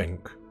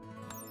think.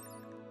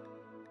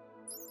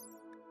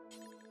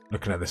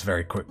 Looking at this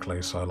very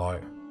quickly, so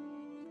like...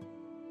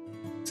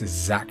 It's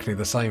exactly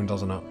the same,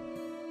 doesn't it?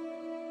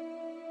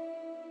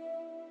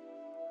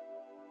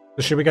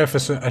 So should we go for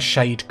a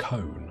shade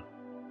cone?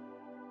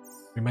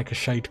 We make a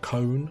shade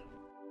cone?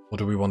 Or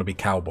do we want to be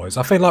cowboys?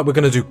 I feel like we're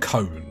going to do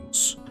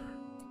cones.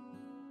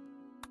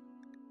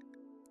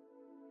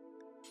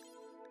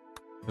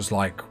 Because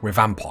like, we're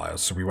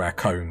vampires, so we wear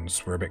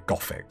cones. We're a bit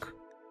gothic.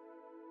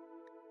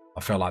 I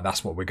feel like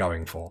that's what we're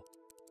going for.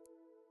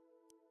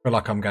 I feel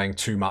like I'm going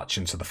too much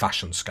into the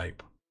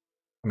fashionscape.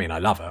 I mean, I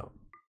love it.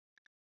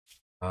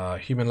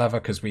 Human leather,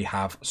 because we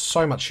have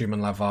so much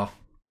human leather.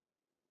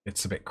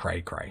 It's a bit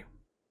cray-cray.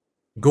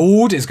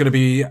 Gould is going to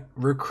be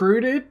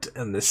recruited,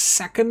 and the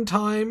second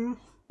time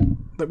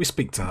that we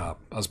speak to her.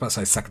 I was about to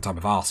say second time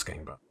of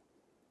asking, but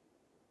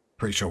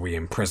pretty sure we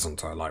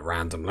imprisoned her, like,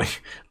 randomly.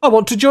 I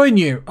want to join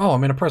you! Oh,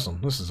 I'm in a prison.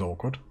 This is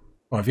awkward.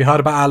 Well, have you heard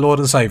about our Lord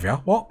and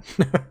Saviour? What?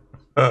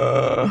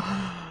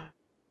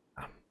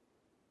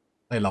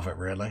 They love it,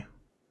 really.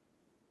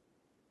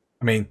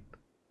 I mean,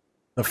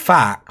 the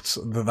fact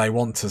that they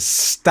want to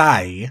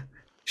stay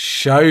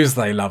shows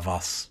they love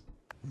us.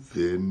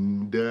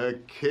 Vindication!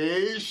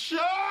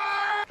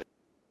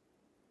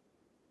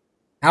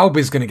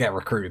 Alby's going to get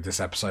recruited this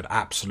episode,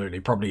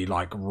 absolutely. Probably,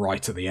 like,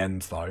 right at the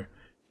end, though.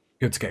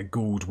 Good to get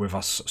Gould with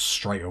us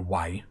straight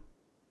away.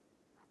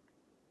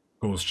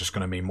 Gould's just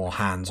going to be more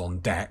hands on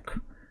deck.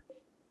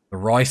 The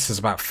rice is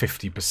about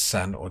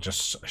 50%, or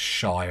just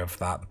shy of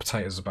that. The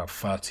potatoes is about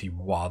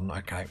 31.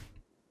 Okay.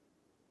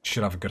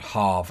 Should have a good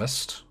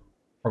harvest.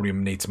 Probably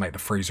need to make the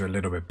freezer a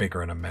little bit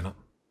bigger in a minute.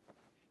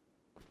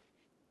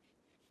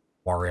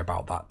 Worry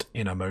about that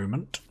in a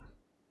moment.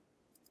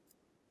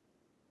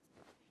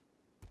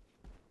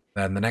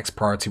 Then the next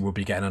priority will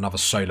be getting another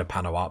solar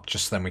panel up,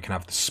 just then we can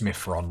have the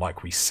smith on,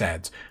 like we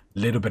said. A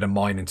little bit of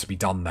mining to be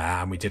done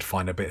there, and we did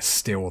find a bit of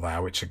steel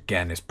there, which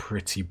again is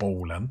pretty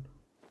ballin'.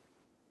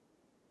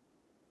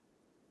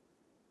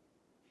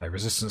 The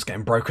resistance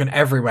getting broken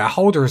everywhere.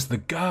 Hold her as the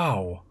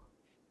girl.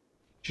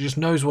 She just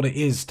knows what it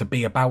is to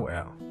be about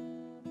it.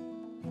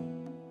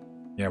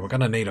 Yeah, we're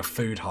going to need a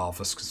food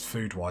harvest, because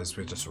food-wise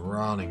we're just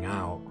running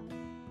out.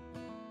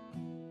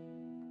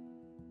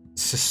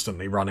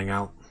 Consistently running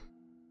out.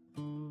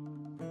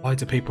 Why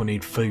do people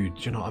need food?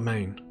 Do you know what I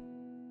mean?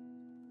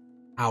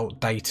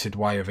 Outdated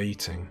way of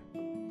eating.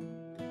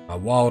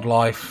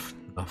 Wildlife.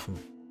 Nothing.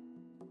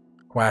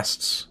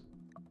 Quests.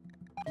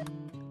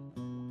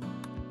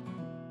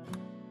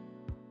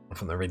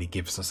 Nothing that really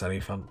gives us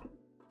anything.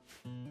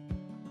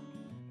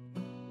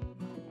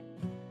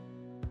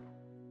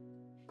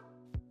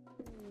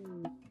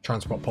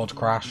 Transport pod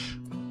crash.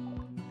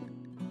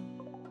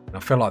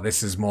 I feel like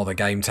this is more the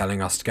game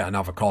telling us to get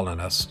another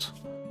colonist.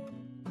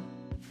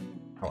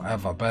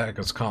 However,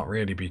 beggars can't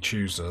really be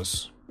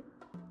choosers.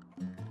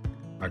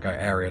 I go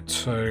area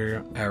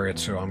 2. Area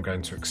 2 I'm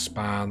going to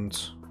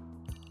expand.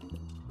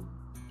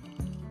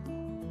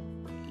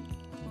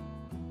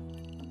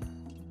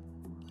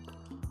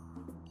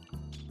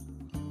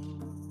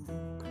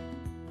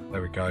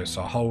 There we go.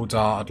 So Holder,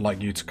 I'd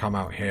like you to come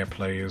out here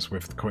please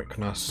with the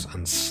quickness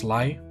and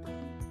slay.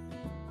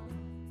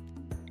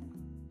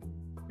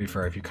 Be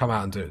fair, if you come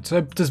out and do it.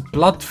 So does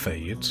blood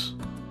feed?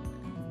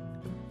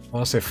 I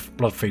want to see if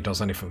blood feed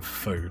does anything for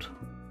food.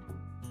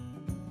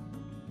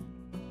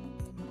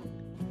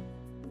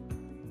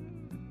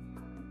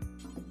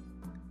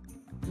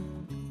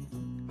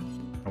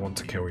 I want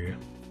to kill you.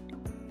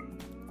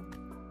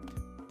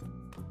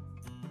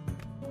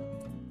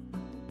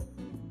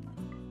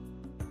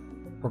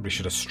 Probably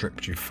should have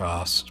stripped you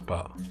first,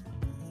 but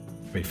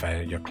to be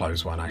fair, your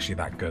clothes weren't actually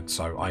that good,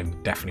 so I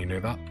definitely knew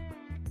that.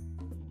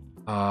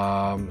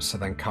 So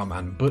then come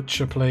and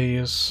butcher,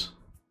 please.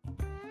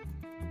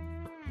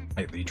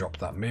 Hate that you dropped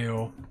that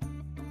meal.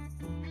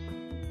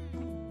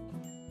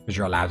 Because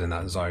you're allowed in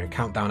that zone.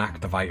 Countdown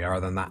activator,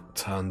 then that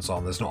turns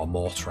on. There's not a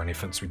mortar or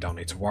anything, so we don't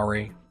need to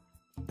worry.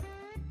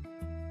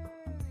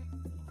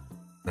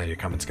 Now you're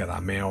coming to get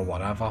that meal,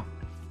 whatever.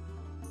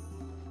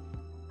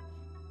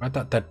 Where'd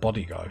that dead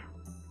body go?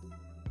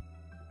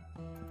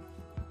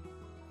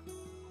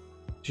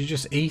 Did you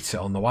just eat it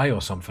on the way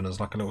or something as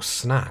like a little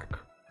snack?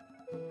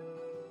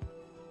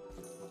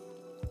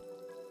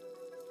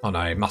 Oh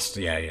no, it must,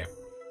 yeah.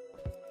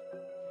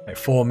 Okay,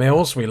 4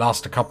 meals, we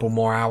last a couple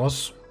more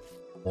hours.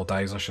 More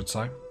days, I should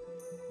say.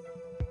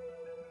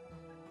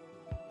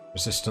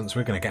 Resistance,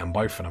 we're going to get them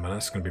both in a minute,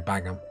 it's going to be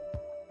banging.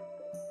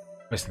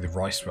 Basically the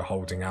rice we're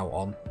holding out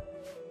on.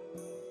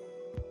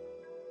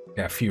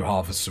 Get a few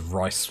harvests of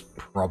rice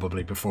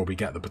probably before we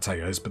get the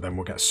potatoes, but then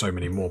we'll get so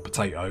many more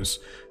potatoes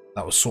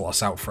that will sort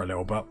us out for a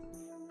little bit.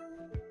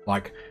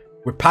 Like,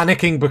 we're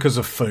panicking because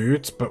of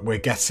food, but we're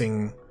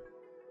getting...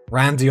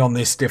 Randy on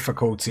this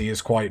difficulty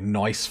is quite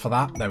nice for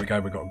that. There we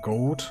go, we got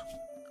gold.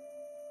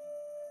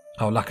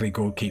 Oh, luckily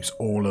gold keeps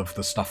all of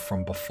the stuff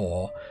from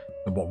before.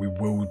 And what we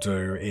will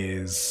do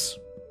is...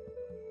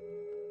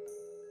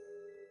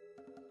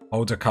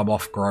 Older come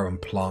off, grow and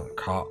plant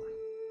cut.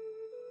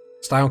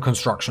 Stay on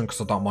construction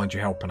because I don't mind you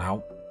helping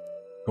out.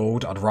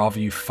 Gold, I'd rather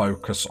you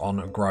focus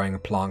on growing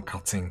and plant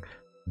cutting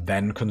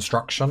then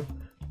construction.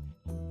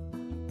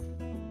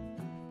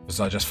 Because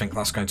I just think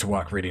that's going to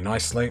work really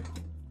nicely.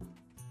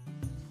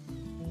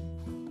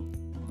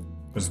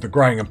 Because the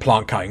growing and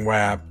plant cutting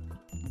where,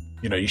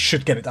 you know, you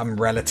should get it done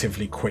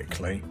relatively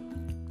quickly.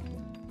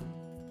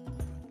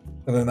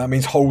 And then that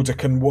means Holder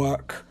can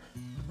work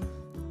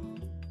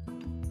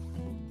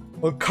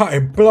on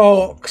cutting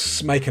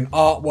blocks, making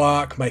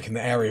artwork, making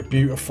the area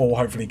beautiful,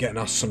 hopefully getting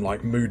us some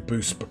like mood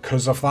boost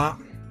because of that.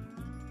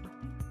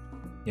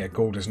 Yeah,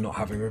 Gould is not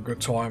having a good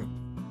time.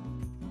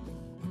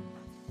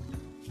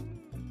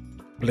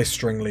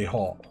 Blisteringly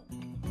hot.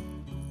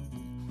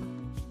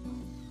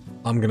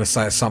 I'm going to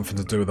say it's something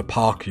to do with the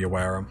parka you're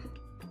wearing.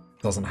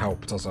 Doesn't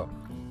help, does it?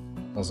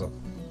 Does it?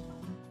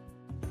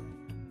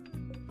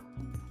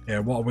 Yeah,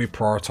 what are we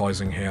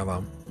prioritising here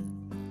then?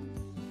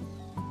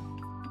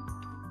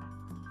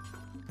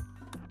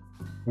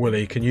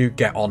 Willie, can you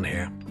get on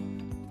here?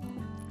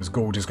 Because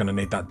Gould is going to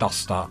need that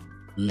duster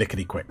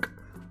lickety quick.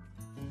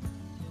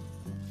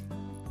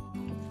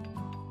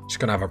 She's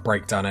going to have a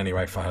breakdown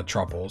anyway for her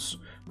troubles.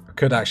 I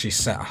could actually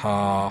set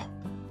her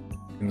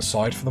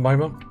inside for the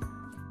moment.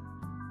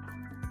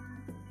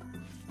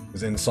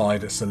 Because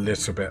inside it's a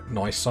little bit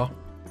nicer.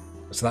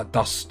 So that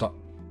duster...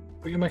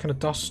 What are you making a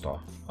duster?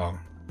 Oh.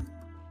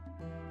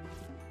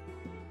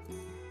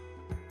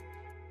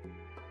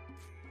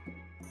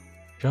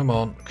 Come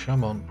on,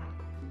 come on.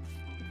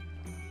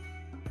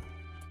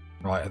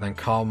 Right, and then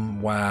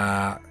come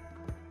where...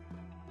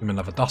 Give me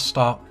another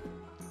duster.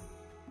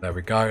 There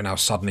we go. Now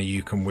suddenly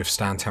you can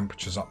withstand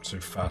temperatures up to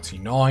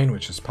 39,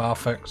 which is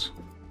perfect.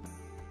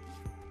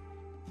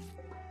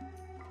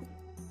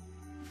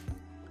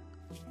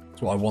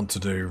 What I want to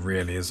do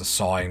really is a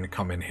sign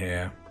come in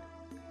here.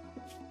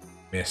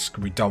 Misk.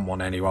 We don't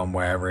want anyone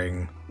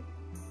wearing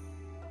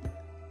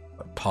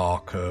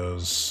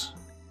parkas,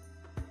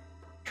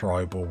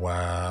 tribal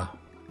wear,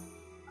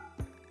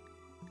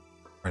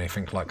 or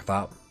anything like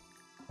that.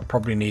 I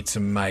probably need to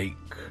make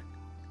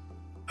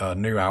a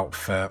new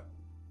outfit,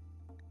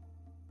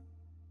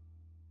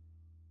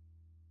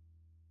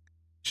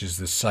 which is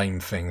the same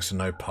thing, so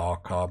no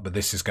parka, but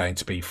this is going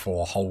to be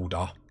for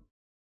Holder.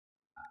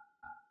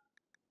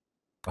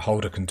 The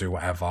Holder can do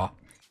whatever,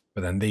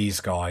 but then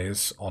these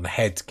guys on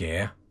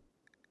headgear,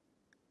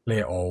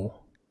 clear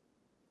all.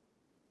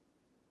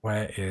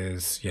 Where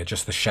is, yeah,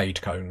 just the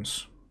shade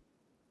cones,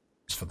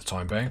 just for the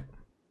time being.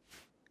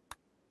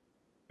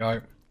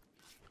 Go.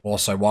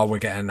 Also, while we're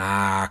getting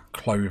our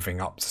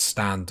clothing up to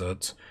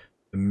standard,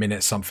 the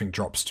minute something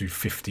drops to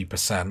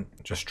 50%,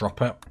 just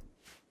drop it.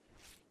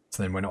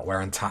 So then we're not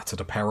wearing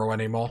tattered apparel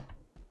anymore.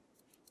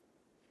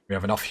 We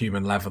have enough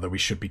human leather that we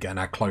should be getting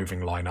our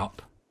clothing line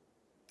up.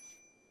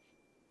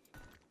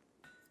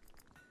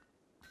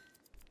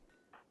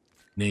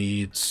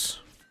 Needs.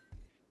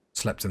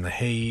 Slept in the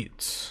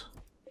heat.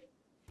 I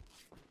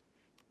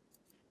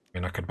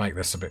mean, I could make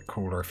this a bit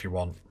cooler if you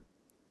want.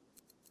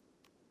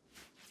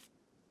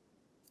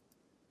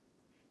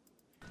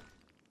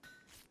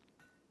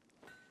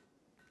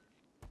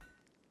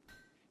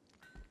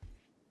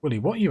 Willie,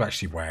 what are you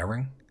actually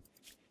wearing?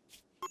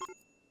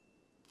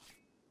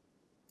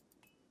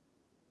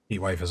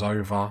 Heatwave is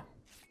over.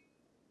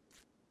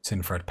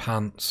 Tin thread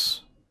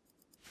pants.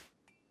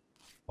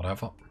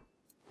 Whatever.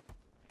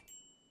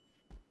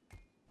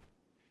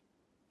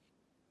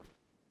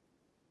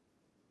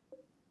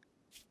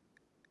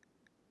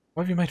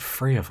 Why have you made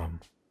 3 of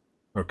them?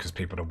 Oh, because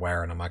people are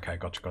wearing them. Okay,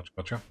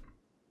 gotcha.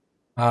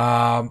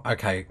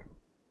 Okay.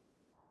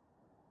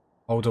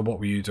 Older, what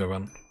were you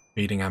doing?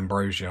 Feeding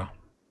ambrosia.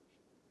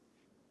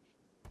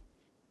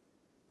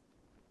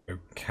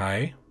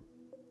 Okay.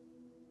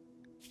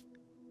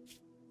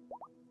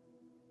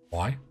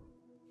 Why?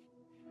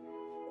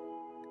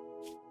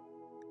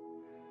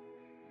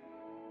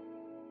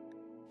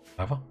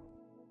 Whatever.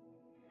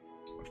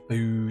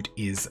 Food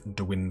is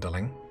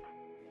dwindling.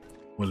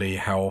 Woolly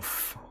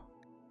health.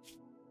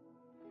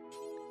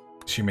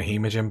 Consume a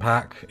hemogen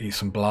pack. Eat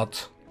some blood.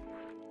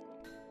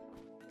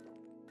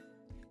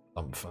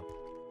 Something.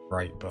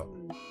 Great, but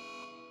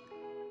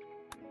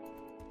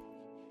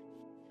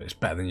it's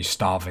better than you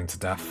starving to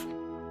death.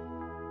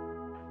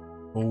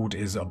 Board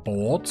is a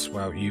board.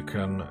 Well, you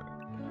can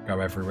go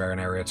everywhere in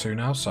Area 2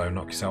 now, so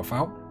knock yourself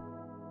out.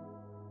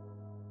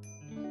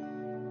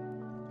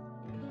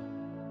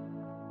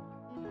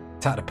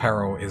 Attack the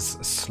peril is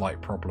a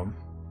slight problem.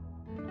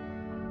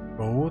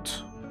 Board.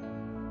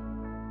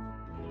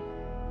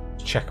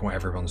 Just checking what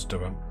everyone's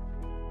doing.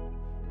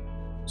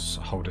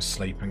 So hold is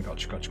sleeping.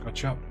 Gotcha, gotcha,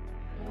 gotcha.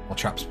 More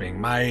traps being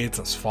made.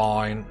 That's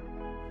fine.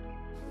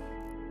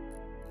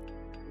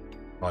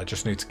 Right, I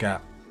just need to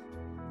get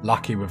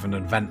lucky with an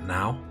event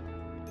now.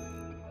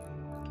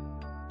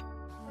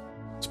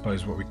 I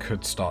suppose what we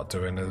could start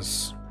doing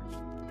is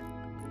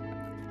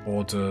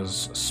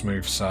orders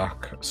smooth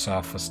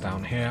surface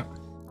down here.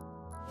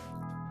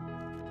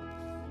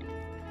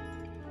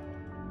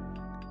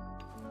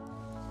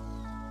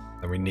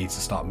 Then we need to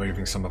start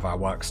moving some of our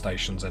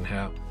workstations in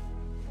here.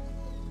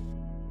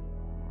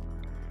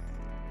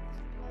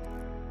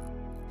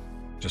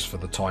 Just for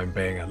the time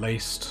being at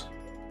least.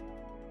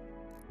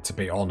 To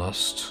be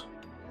honest.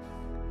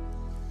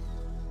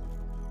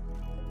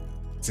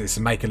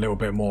 To make a little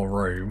bit more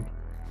room,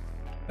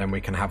 then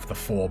we can have the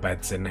 4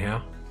 beds in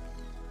here.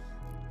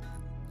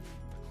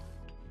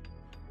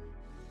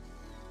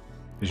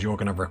 Because you're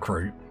going to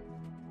recruit.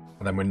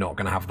 And then we're not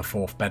going to have the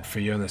 4th bed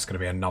for you, and there's going to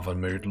be another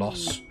mood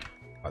loss.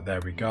 Right,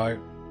 there we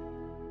go.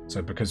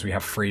 So because we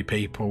have 3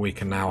 people, we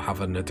can now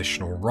have an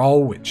additional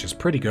role, which is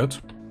pretty good.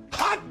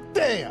 Hot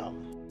damn!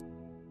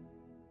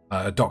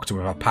 A doctor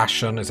with a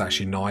passion is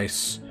actually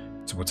nice.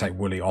 So we'll take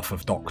Wooly off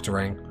of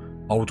doctoring.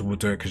 Older will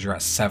do it because you're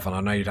at 7. I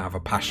know you don't have a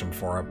passion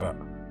for it, but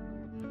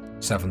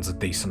 7's a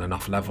decent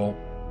enough level.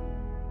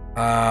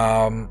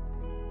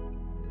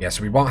 Yeah,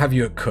 so we won't have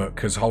you at cook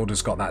because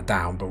Holder's got that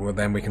down, but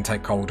then we can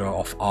take Holder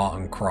off art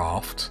and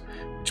craft,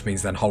 which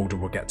means then Holder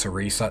will get to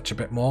research a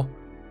bit more.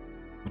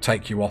 We'll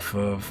take you off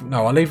of...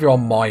 No, I'll leave you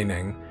on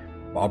mining,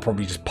 but I'll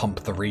probably just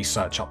pump the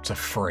research up to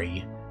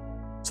 3.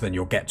 So then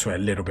you'll get to it a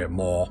little bit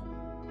more.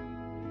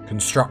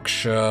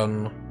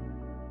 Construction...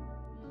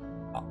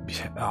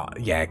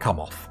 yeah, come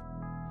off.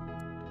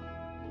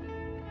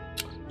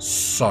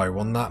 So,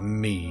 what that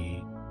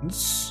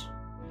means...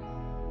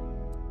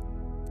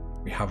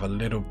 we have a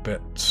little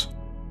bit...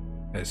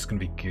 It's going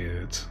to be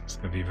good. It's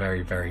going to be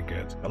very, very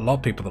good. A lot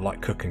of people that like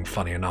cooking,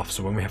 funny enough,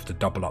 so when we have to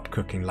double up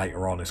cooking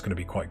later on, it's going to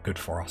be quite good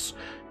for us.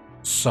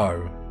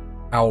 So,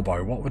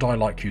 Elbow, what would I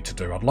like you to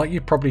do? I'd like you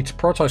probably to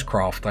prioritise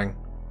crafting,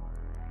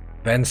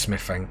 then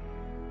smithing,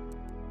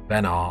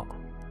 then art,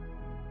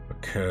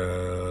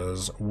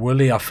 because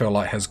Wooly, I feel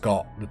like, has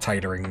got the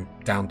tailoring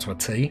down to a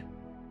T.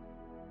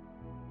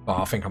 But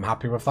I think I'm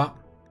happy with that.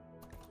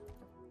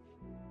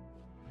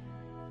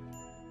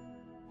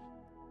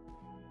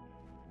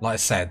 Like I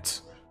said,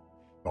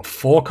 got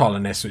 4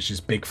 colonists, which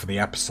is big for the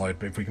episode,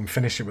 but if we can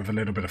finish it with a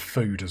little bit of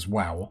food as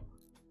well,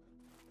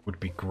 would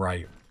be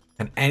great.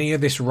 Can any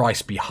of this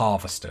rice be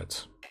harvested?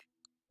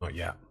 Not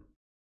yet.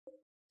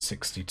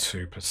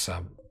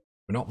 62%.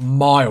 We're not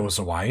miles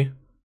away.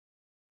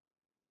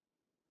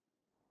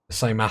 The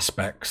same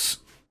aspects.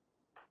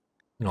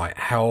 Like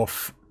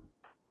health,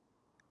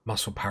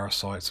 muscle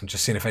parasites. I'm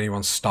just seeing if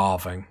anyone's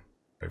starving.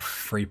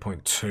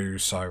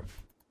 3.2, so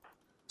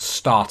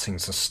starting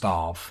to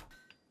starve.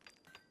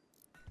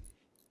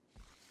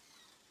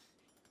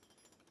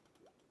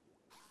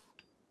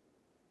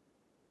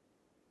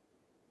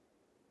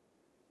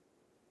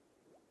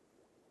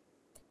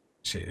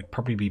 It'd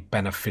probably be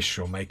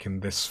beneficial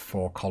making this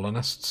for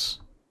colonists.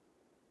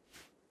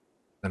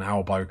 Then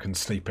Elbow can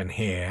sleep in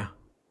here.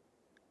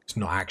 It's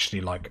not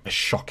actually like a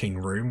shocking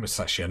room,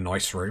 it's actually a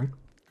nice room.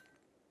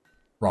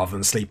 Rather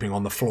than sleeping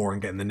on the floor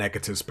and getting the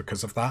negatives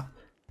because of that.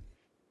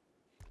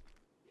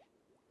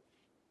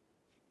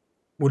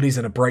 Wooly's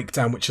in a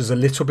breakdown, which is a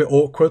little bit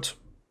awkward.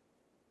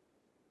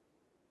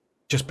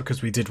 Just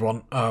because we did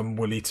want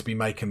Wooly to be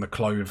making the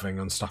clothing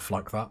and stuff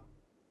like that.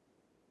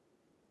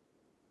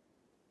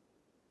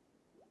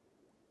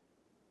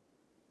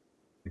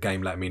 The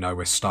game let me know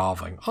we're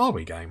starving. Are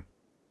we, game?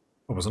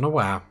 I wasn't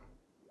aware.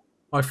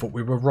 I thought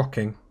we were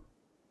rocking.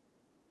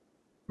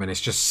 I mean, it's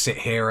just sit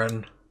here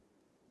and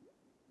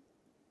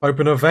hope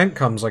an event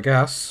comes, I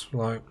guess.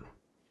 Like,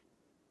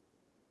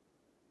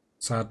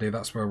 sadly,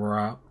 that's where we're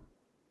at.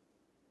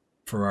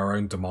 For our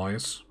own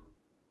demise.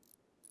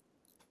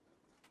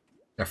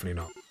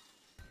 Definitely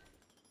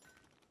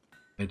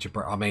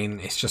not. I mean,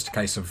 it's just a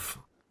case of...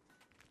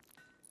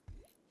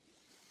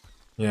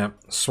 yeah,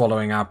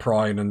 swallowing our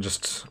pride and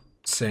just...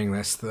 seeing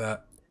this,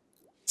 that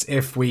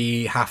if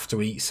we have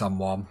to eat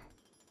someone,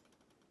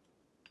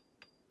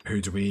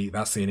 Who do we...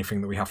 That's the only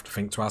thing that we have to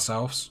think to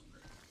ourselves.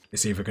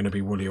 It's either going to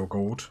be Wooly or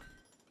Gould.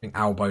 I think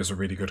Albo's a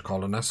really good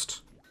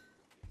colonist.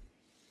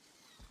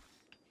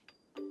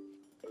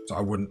 So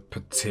I wouldn't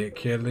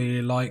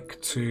particularly like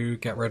to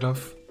get rid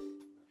of.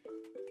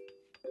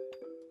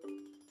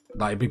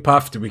 Like, it'd be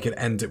perfect if we could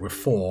end it with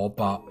 4,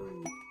 but...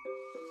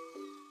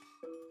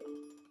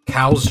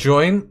 Cow's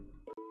joint?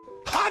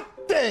 Hot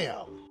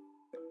damn!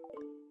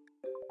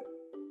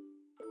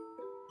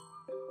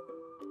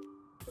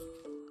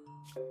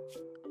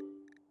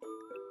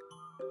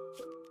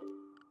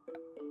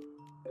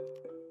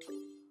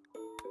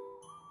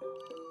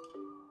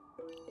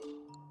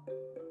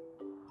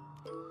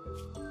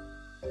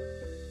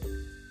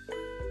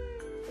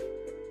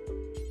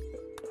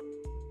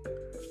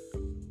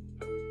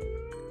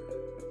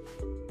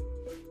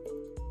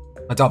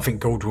 I don't think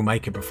Gould will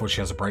make it before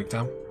she has a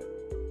breakdown.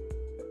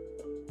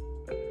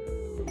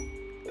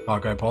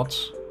 Cargo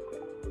pods.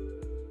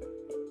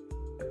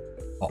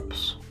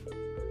 Ops.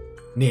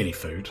 Nearly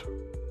food.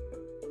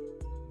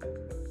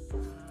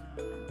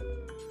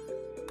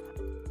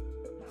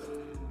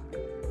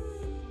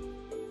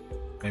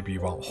 Maybe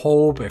you want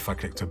whole, but if I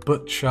click to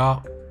butcher,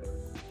 I'll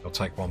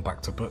take one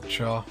back to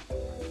butcher.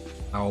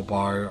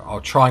 Elbow.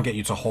 I'll try and get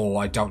you to whole.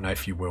 I don't know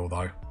if you will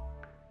though.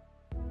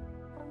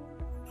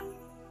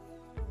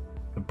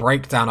 The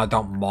breakdown I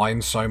don't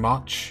mind so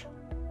much.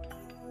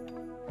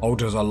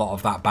 Older's a lot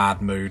of that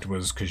bad mood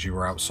was because you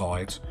were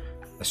outside.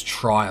 Let's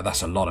try it.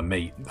 That's a lot of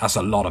meat. That's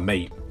a lot of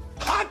meat.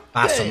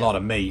 That's a lot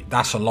of meat.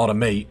 That's a lot of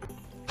meat.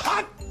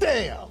 Hot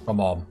damn! Come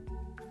on.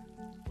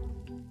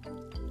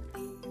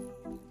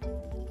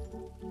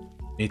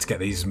 Need to get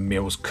these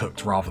meals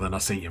cooked rather than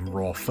us eating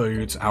raw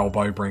foods.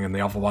 Elbow bringing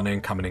the other one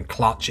in, coming in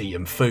clutch,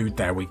 eating food.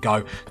 There we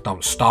go.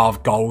 Don't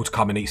starve. Gold,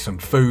 come and eat some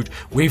food.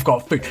 We've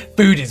got food.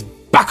 Food is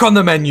back on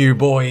the menu,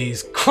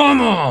 boys.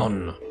 Come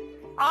on.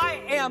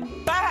 I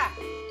am back.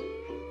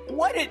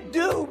 What it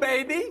do,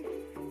 baby?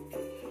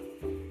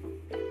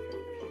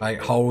 Hey,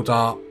 hold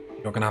up.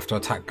 You're going to have to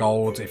attack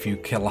Gold. If you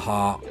kill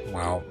her,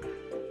 well...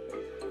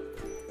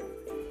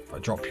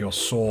 drop your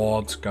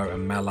sword, go to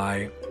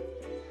melee.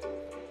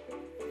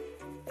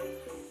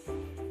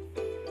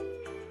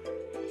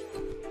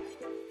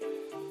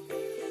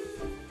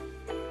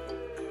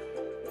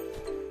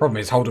 Problem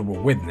is, Holder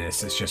will win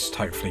this. It's just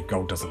hopefully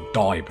Gold doesn't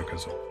die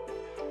because of...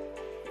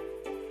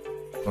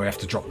 we have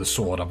to drop the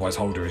sword, otherwise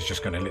Holder is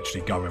just going to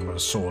literally go in with a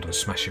sword and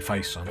smash your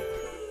face on.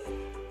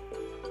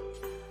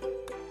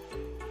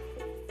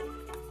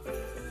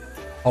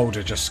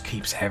 Holder just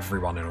keeps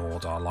everyone in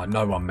order, like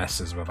no one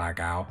messes with our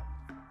gal.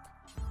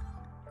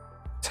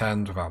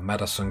 Tend without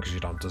medicine because you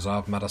don't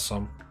deserve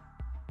medicine.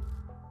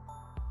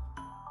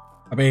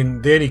 I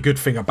mean, the only good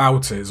thing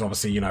about it is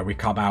obviously, you know, we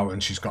come out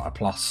and she's got a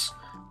plus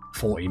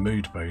 40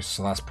 mood boost,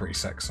 so that's pretty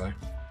sexy.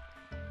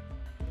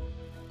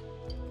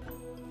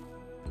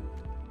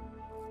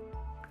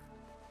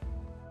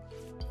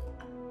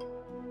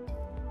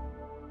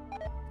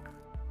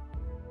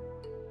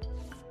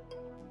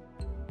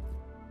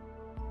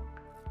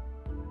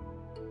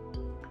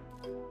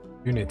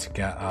 You need to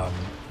get, oh,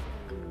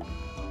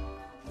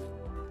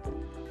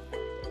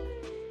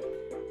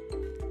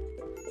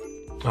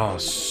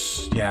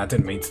 yeah, I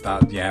didn't mean to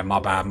that. Yeah, my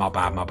bad, my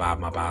bad, my bad,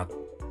 my bad.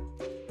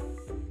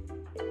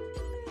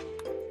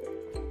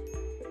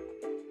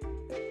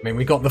 I mean,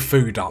 we got the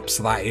food up,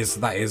 so that is,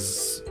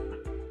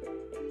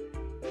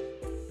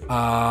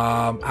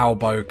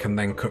 Elbow can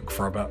then cook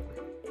for a bit.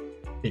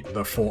 Keep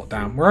the fort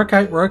down. We're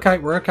okay, we're okay,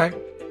 we're okay.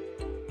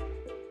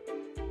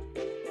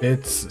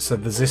 So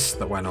there's this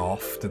that went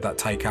off. Did that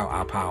take out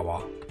our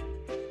power?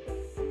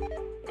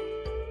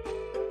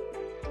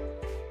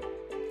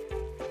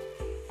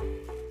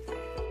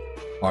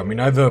 Right, we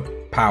know the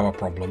power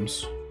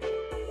problems.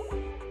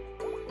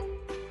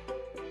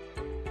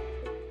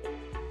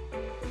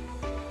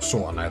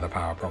 Sort of know the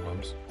power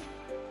problems.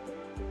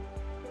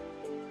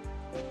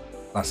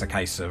 That's a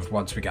case of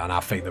once we get on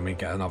our feet, then we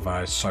get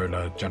another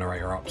solar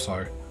generator up,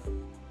 so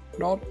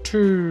not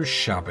too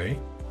shabby.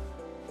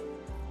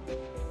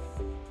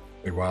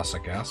 Be worse, I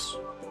guess.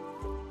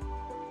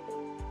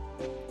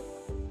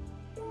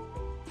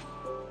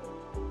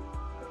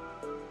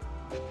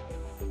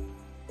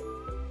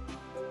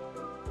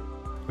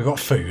 We got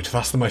food,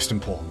 that's the most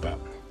important bit.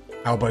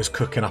 Elbow's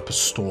cooking up a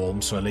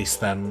storm, so at least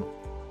then,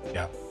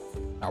 yeah.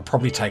 That'll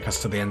probably take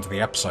us to the end of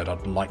the episode.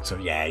 I'd like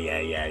to, yeah.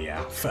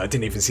 I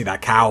didn't even see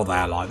that cow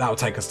there, like, that'll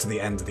take us to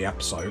the end of the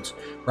episode.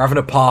 We're having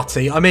a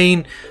party. I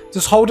mean,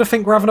 does Holder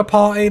think we're having a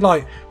party?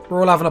 Like,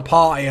 we're all having a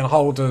party and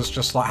Holder's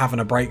just, like, having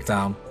a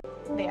breakdown.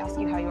 They ask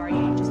you how you are,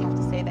 you just have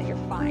to say that you're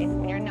fine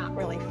when you're not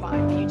really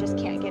fine, but you just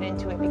can't get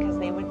into it because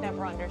they would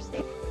never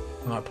understand.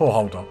 Alright, poor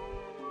Holder.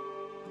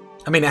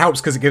 I mean, it helps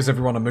because it gives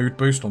everyone a mood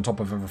boost on top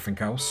of everything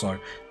else, so I'm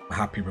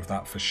happy with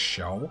that for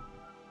sure.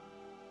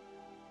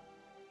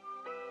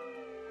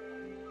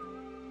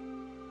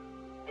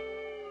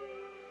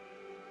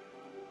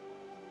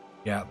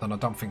 Yeah, then I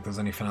don't think there's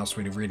anything else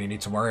we really need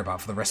to worry about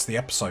for the rest of the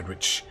episode,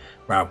 which,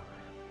 well,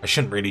 I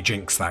shouldn't really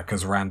jinx that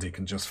because Randy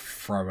can just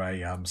throw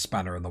a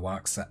spanner in the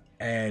works at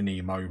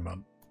any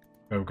moment.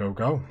 Go, go,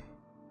 go.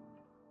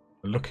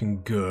 We're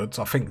looking good.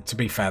 I think, to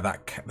be fair,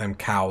 that them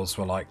cows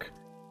were like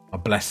a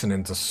blessing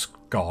in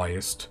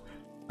disguise.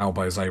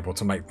 Albo's able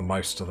to make the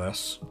most of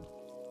this.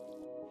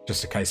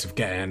 Just a case of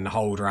getting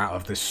Holder out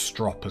of this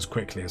strop as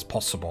quickly as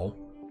possible.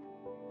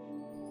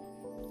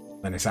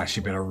 And it's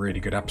actually been a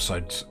really good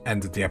episode.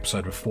 Ended the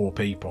episode with 4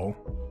 people.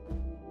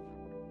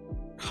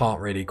 Can't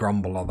really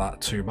grumble on that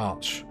too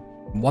much.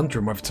 I'm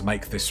wondering whether to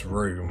make this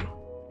room.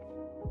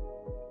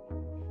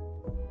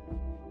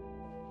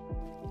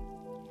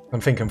 I'm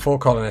thinking 4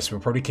 colonists.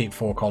 We'll probably keep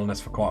 4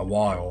 colonists for quite a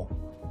while.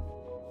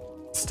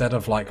 Instead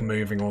of like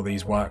moving all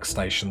these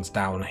workstations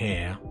down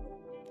here,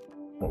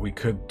 what we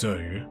could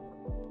do,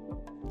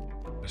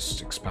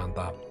 just expand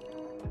that.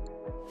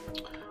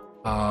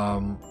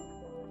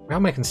 We are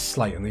making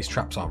slate and these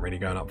traps aren't really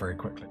going up very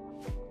quickly.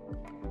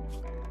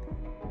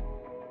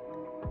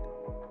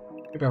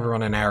 Maybe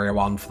everyone in area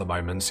 1 for the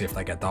moment, see if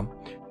they get done.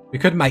 We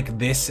could make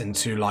this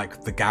into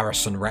like the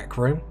garrison rec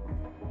room.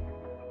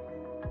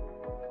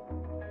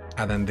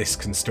 And then this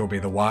can still be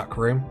the work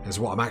room, is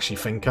what I'm actually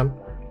thinking.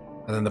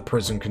 And then the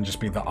prison can just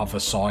be the other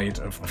side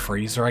of the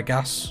freezer, I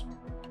guess.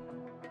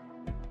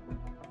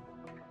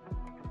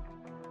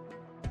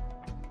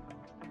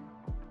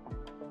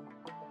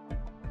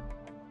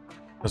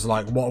 Because,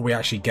 like, what are we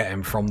actually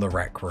getting from the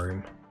rec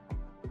room?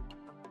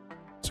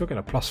 So we're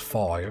getting a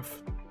 +5.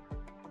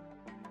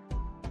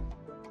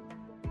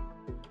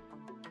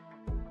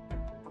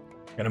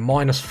 Getting a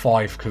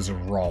 -5 because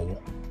of roll.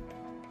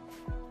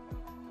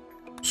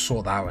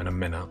 Sort that out in a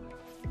minute.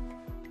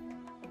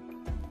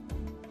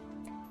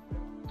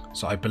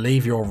 So I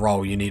believe your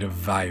roll, you need a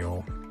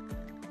veil.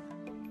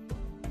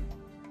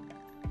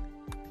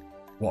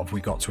 What have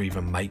we got to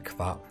even make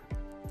that?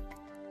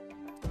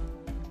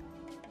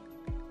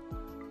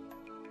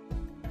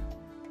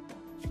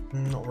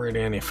 Not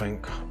really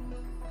anything.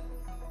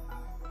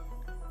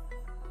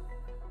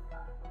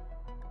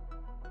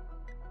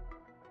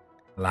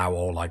 Allow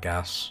all, I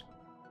guess.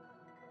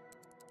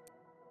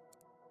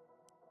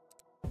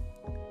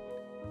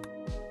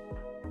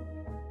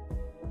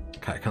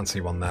 Okay, I can't see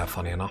one there,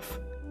 funny enough.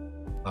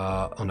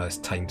 Oh no, it's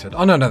tainted.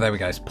 Oh no, there we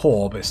go. It's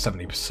poor, but it's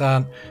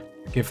 70%.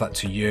 Give that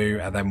to you,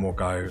 and then we'll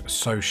go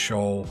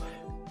social.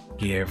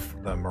 Give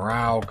the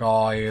morale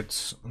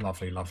guides.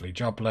 Lovely, lovely,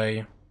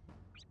 jubbly.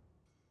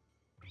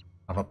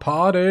 Have a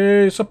party.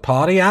 It's a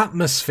party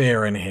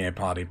atmosphere in here,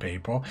 party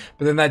people.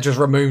 But then that just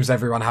removes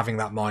everyone having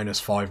that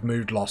 -5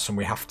 mood loss, and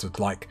we have to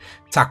like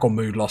tackle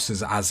mood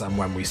losses as and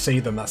when we see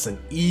them. That's an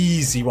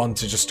easy one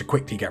to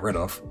quickly get rid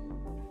of.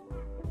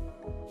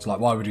 It's like,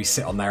 why would we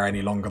sit on there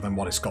any longer than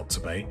what it's got to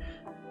be?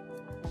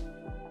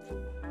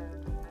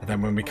 And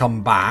then when we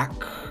come back,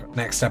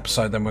 next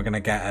episode, then we're going to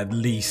get at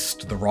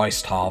least the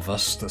rice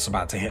harvest that's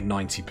about to hit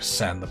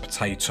 90%, the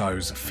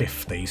potatoes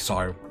 50,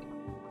 so...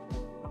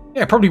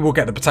 yeah, probably we'll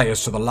get the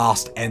potatoes to the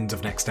last end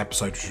of next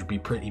episode, which would be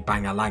pretty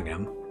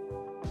bang-a-langin'.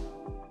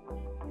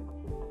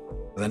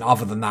 But then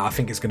other than that, I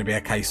think it's going to be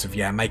a case of,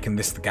 yeah, making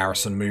this the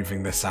garrison,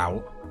 moving this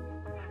out.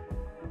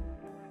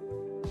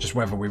 Just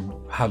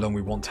how long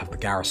we want to have the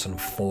garrison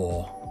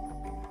for.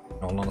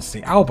 In all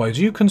honesty. Albo,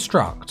 do you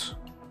construct?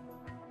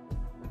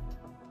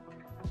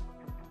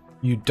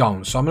 You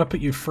don't, so I'm going to put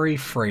you 3,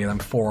 3, and then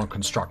 4 on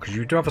construct, because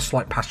you do have a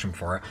slight passion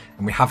for it,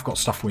 and we have got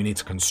stuff we need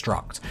to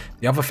construct.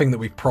 The other thing that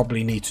we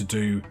probably need to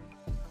do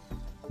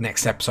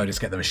next episode is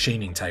get the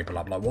machining table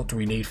up. Like, what do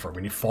we need for it?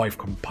 We need 5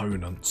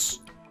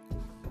 components.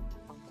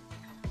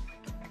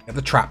 Get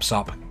the traps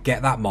up,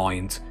 get that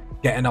mined,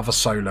 get another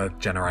solar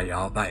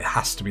generator. That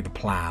has to be the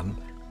plan.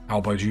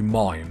 Albo, do you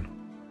mine?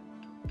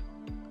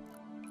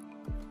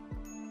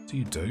 Do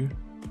you do?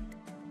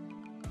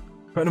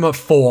 Putting them at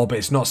 4, but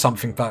it's not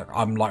something that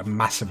I'm like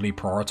massively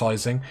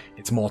prioritizing.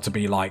 It's more to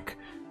be like,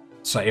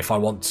 so if I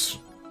want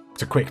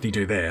to quickly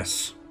do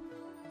this,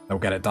 they'll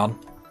get it done.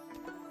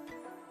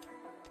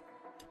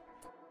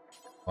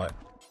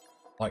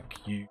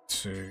 Like you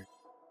to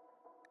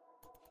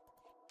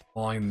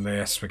mine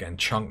this. We're getting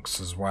chunks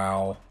as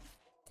well.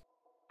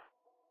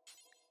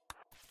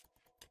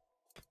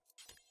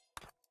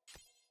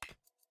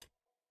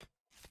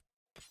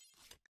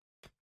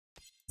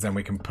 Then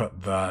we can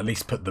put at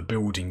least put the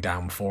building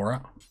down for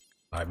it.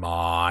 Like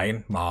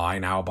mine,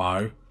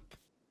 Albo.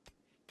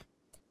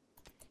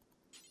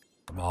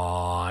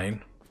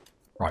 Mine.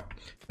 Right.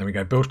 Then we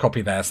go build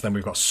copy there. So then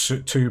we've got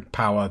 2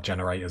 power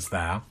generators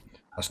there.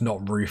 That's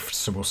not roofed,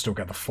 so we'll still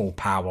get the full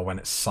power when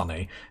it's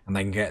sunny. And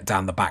then get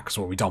down the back, because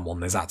what we don't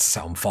want is that to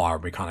set on fire.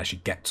 We can't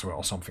actually get to it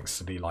or something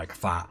silly like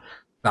that.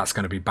 That's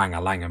going to be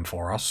bang-a-langin'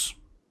 for us.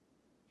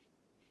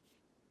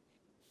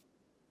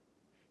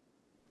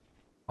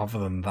 Other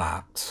than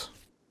that,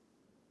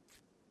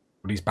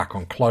 he's back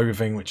on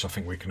clothing, which I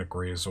think we can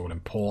agree is all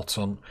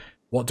important.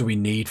 What do we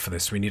need for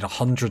this? We need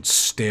 100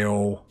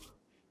 steel,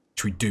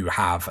 which we do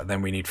have, and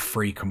then we need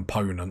 3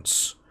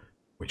 components,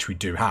 which we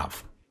do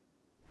have.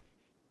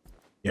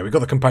 Yeah, we've got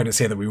the components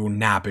here that we will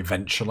nab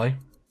eventually.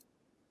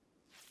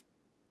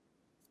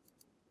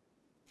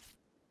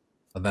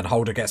 And then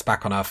Holder gets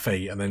back on her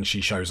feet, and then she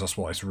shows us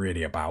what it's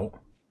really about.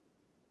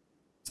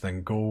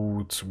 Then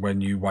gold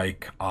when you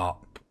wake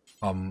up.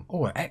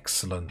 Oh,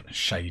 excellent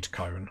shade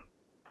cone.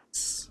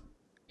 It's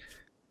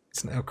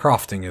now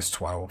crafting is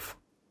 12.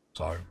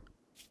 So,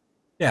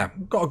 yeah,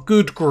 got a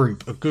good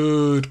group at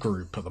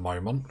the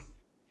moment.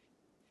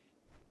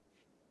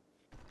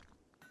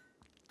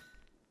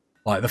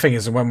 Like, the thing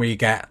is, when we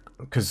get,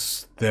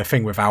 because the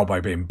thing with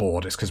Albo being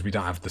bored is because we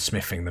don't have the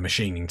smithing, the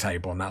machining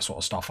table and that sort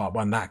of stuff up.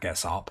 When that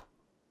gets up,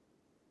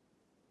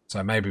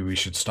 so maybe we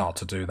should start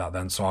to do that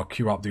then. So I'll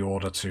queue up the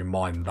order to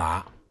mine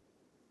that.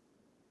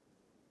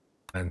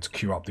 And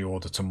queue up the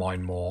order to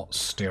mine more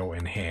steel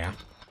in here.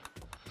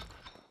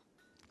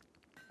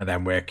 And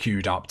then we're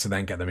queued up to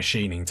then get the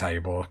machining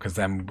table, because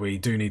then we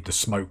do need the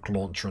smoke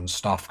launcher and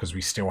stuff, because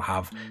we still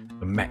have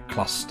the mech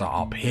cluster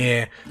up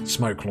here.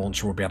 Smoke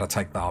launcher will be able to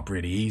take that up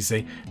really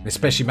easy. And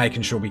especially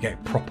making sure we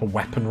get proper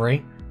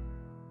weaponry.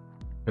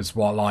 Because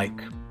while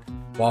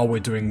we're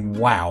doing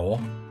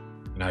well,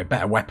 you know,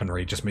 better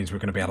weaponry just means we're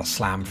going to be able to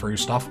slam through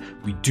stuff.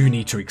 We do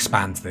need to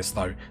expand this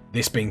though.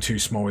 This being too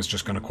small is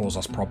just going to cause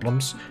us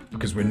problems,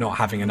 because we're not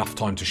having enough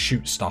time to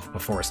shoot stuff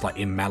before it's like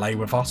in melee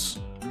with us.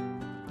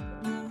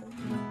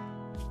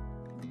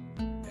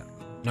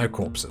 No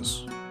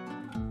corpses.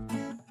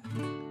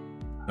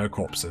 No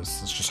corpses.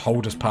 Let's just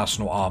hold his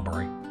personal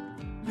armory.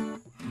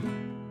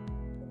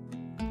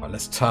 Right,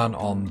 let's turn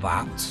on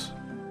that.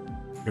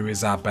 Who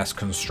is our best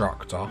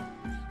constructor?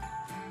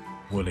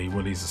 Wooly.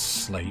 Wooly's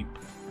asleep.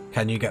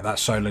 Can you get that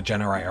solar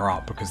generator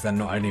up? Because then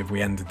not only have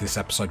we ended this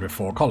episode with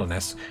 4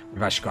 colonists,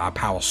 we've actually got our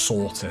power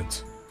sorted.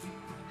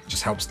 It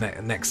just helps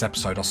next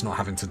episode us not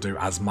having to do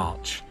as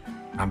much.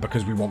 And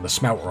because we want the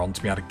smelter on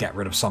to be able to get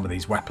rid of some of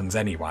these weapons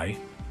anyway,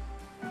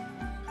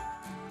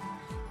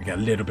 we get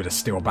a little bit of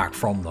steel back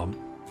from them.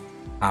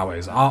 Power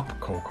is up.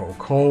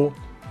 Cool.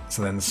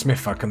 So then the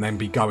smither can then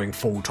be going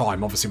full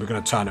time. Obviously we're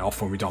going to turn it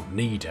off when we don't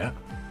need it.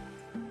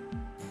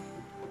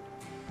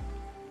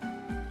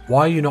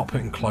 Why are you not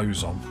putting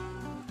clothes on?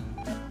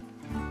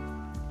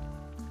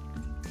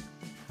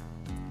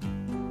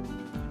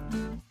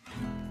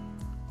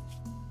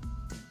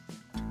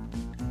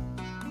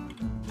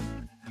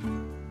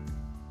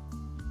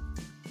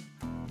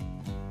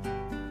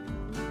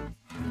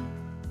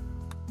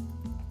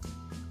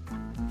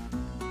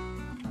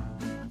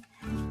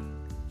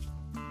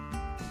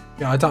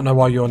 Yeah, I don't know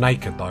why you're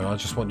naked though. I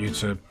just want you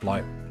to,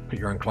 like, put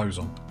your own clothes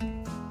on.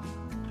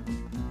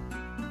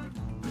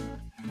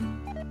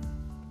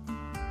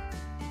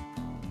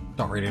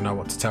 Don't really know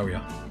what to tell you.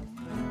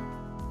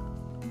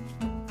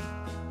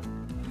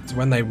 So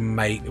when they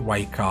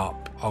wake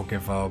up, I'll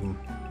give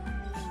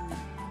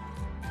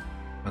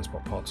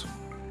transport pod.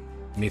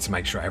 Need to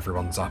make sure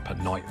everyone's up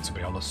at night, to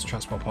be honest.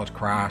 Transport pod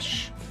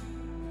crash.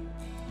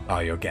 Oh,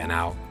 you're getting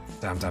out.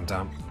 Damn.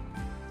 Not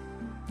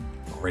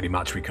really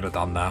much we could have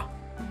done there.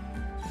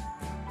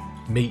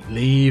 Meat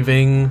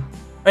leaving.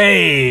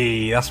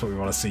 Hey, that's what we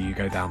want to see. You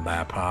go down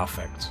there.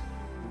 Perfect.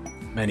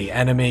 Many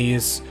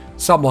enemies.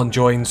 Someone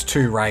joins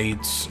 2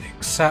 raids.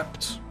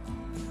 Except,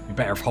 it'd be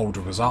better if Holder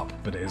was up,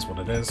 but it is what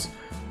it is.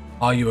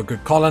 Are you a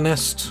good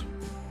colonist?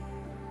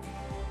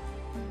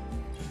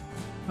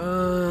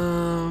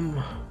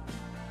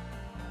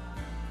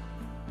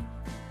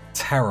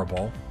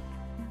 Terrible.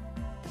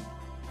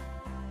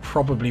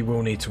 Probably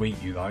will need to eat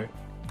you though.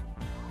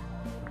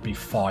 Be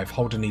 5.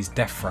 Holder needs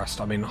death rest.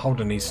 I mean,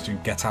 Holder needs to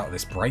get out of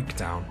this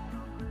breakdown.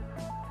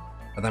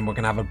 And then we're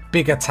going to have a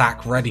big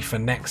attack ready for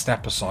next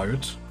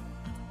episode.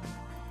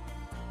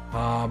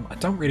 I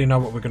don't really know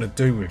what we're going to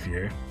do with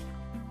you.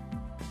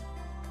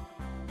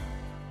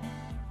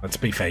 But to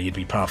be fair, you'd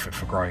be perfect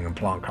for growing and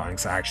plant cutting,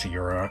 so actually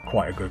you're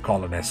quite a good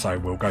colonist, so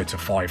we'll go to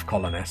 5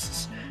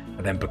 colonists.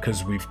 And then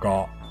because we've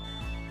got...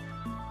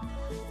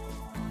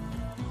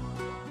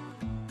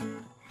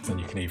 Then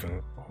you can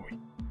even...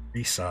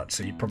 research,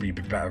 so you'd probably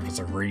be better as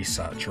a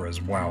researcher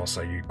as well.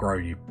 So you grow,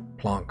 you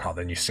plant cut,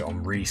 then you sit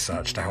on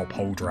research to help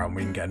hold around.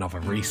 We can get another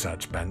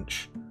research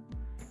bench.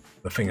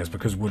 The thing is,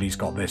 because Wooly's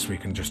got this, we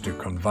can just do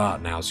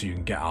convert now, so you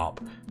can get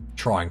up,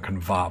 try and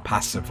convert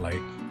passively.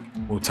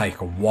 Will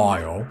take a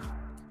while.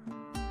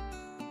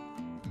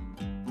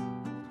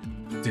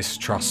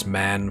 Distrust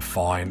men,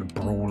 fine.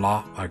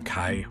 Brawler,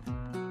 okay.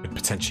 Could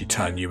potentially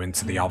turn you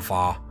into the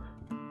other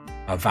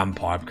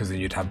vampire, because then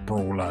you'd have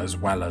Brawler as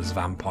well as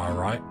vampire,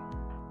 right?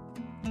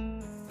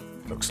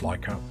 Looks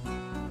like it.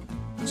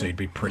 So you'd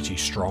be pretty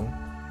strong.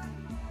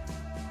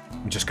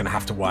 I'm just going to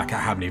have to work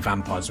out how many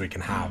vampires we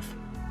can have.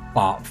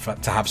 But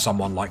to have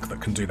someone like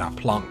that can do that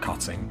plant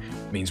cutting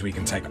means we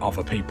can take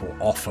other people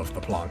off of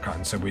the plant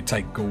cutting. So we'd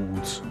take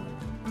Gould,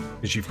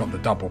 because you've got the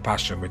double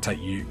passion, we'd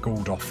take you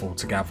Gould off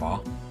altogether.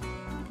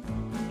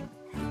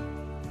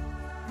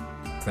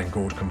 Then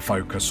Gould can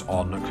focus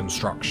on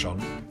construction.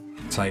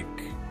 Take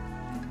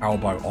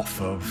Elbow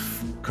off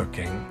of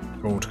cooking.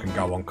 Gould can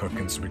go on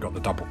cooking, so we've got the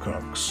double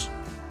cooks.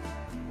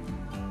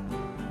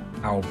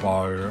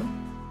 Elbow,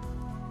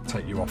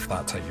 take you off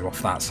that, take you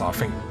off that. So I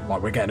think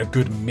like we're getting a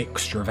good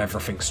mixture of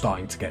everything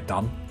starting to get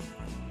done.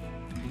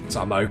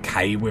 So I'm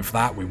okay with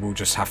that. We will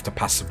just have to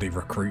passively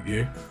recruit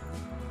you.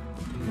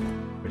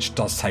 which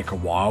does take a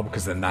while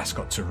because then that's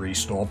got to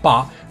restore.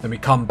 But then we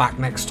come back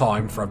next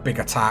time for a big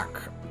attack,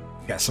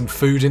 get some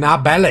food in our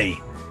belly.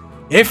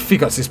 If you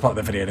got to this part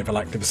of the video, leave a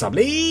like, leave a sub,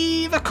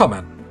 leave a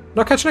comment. And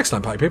I'll catch you next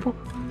time, party people.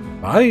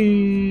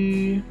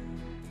 Bye.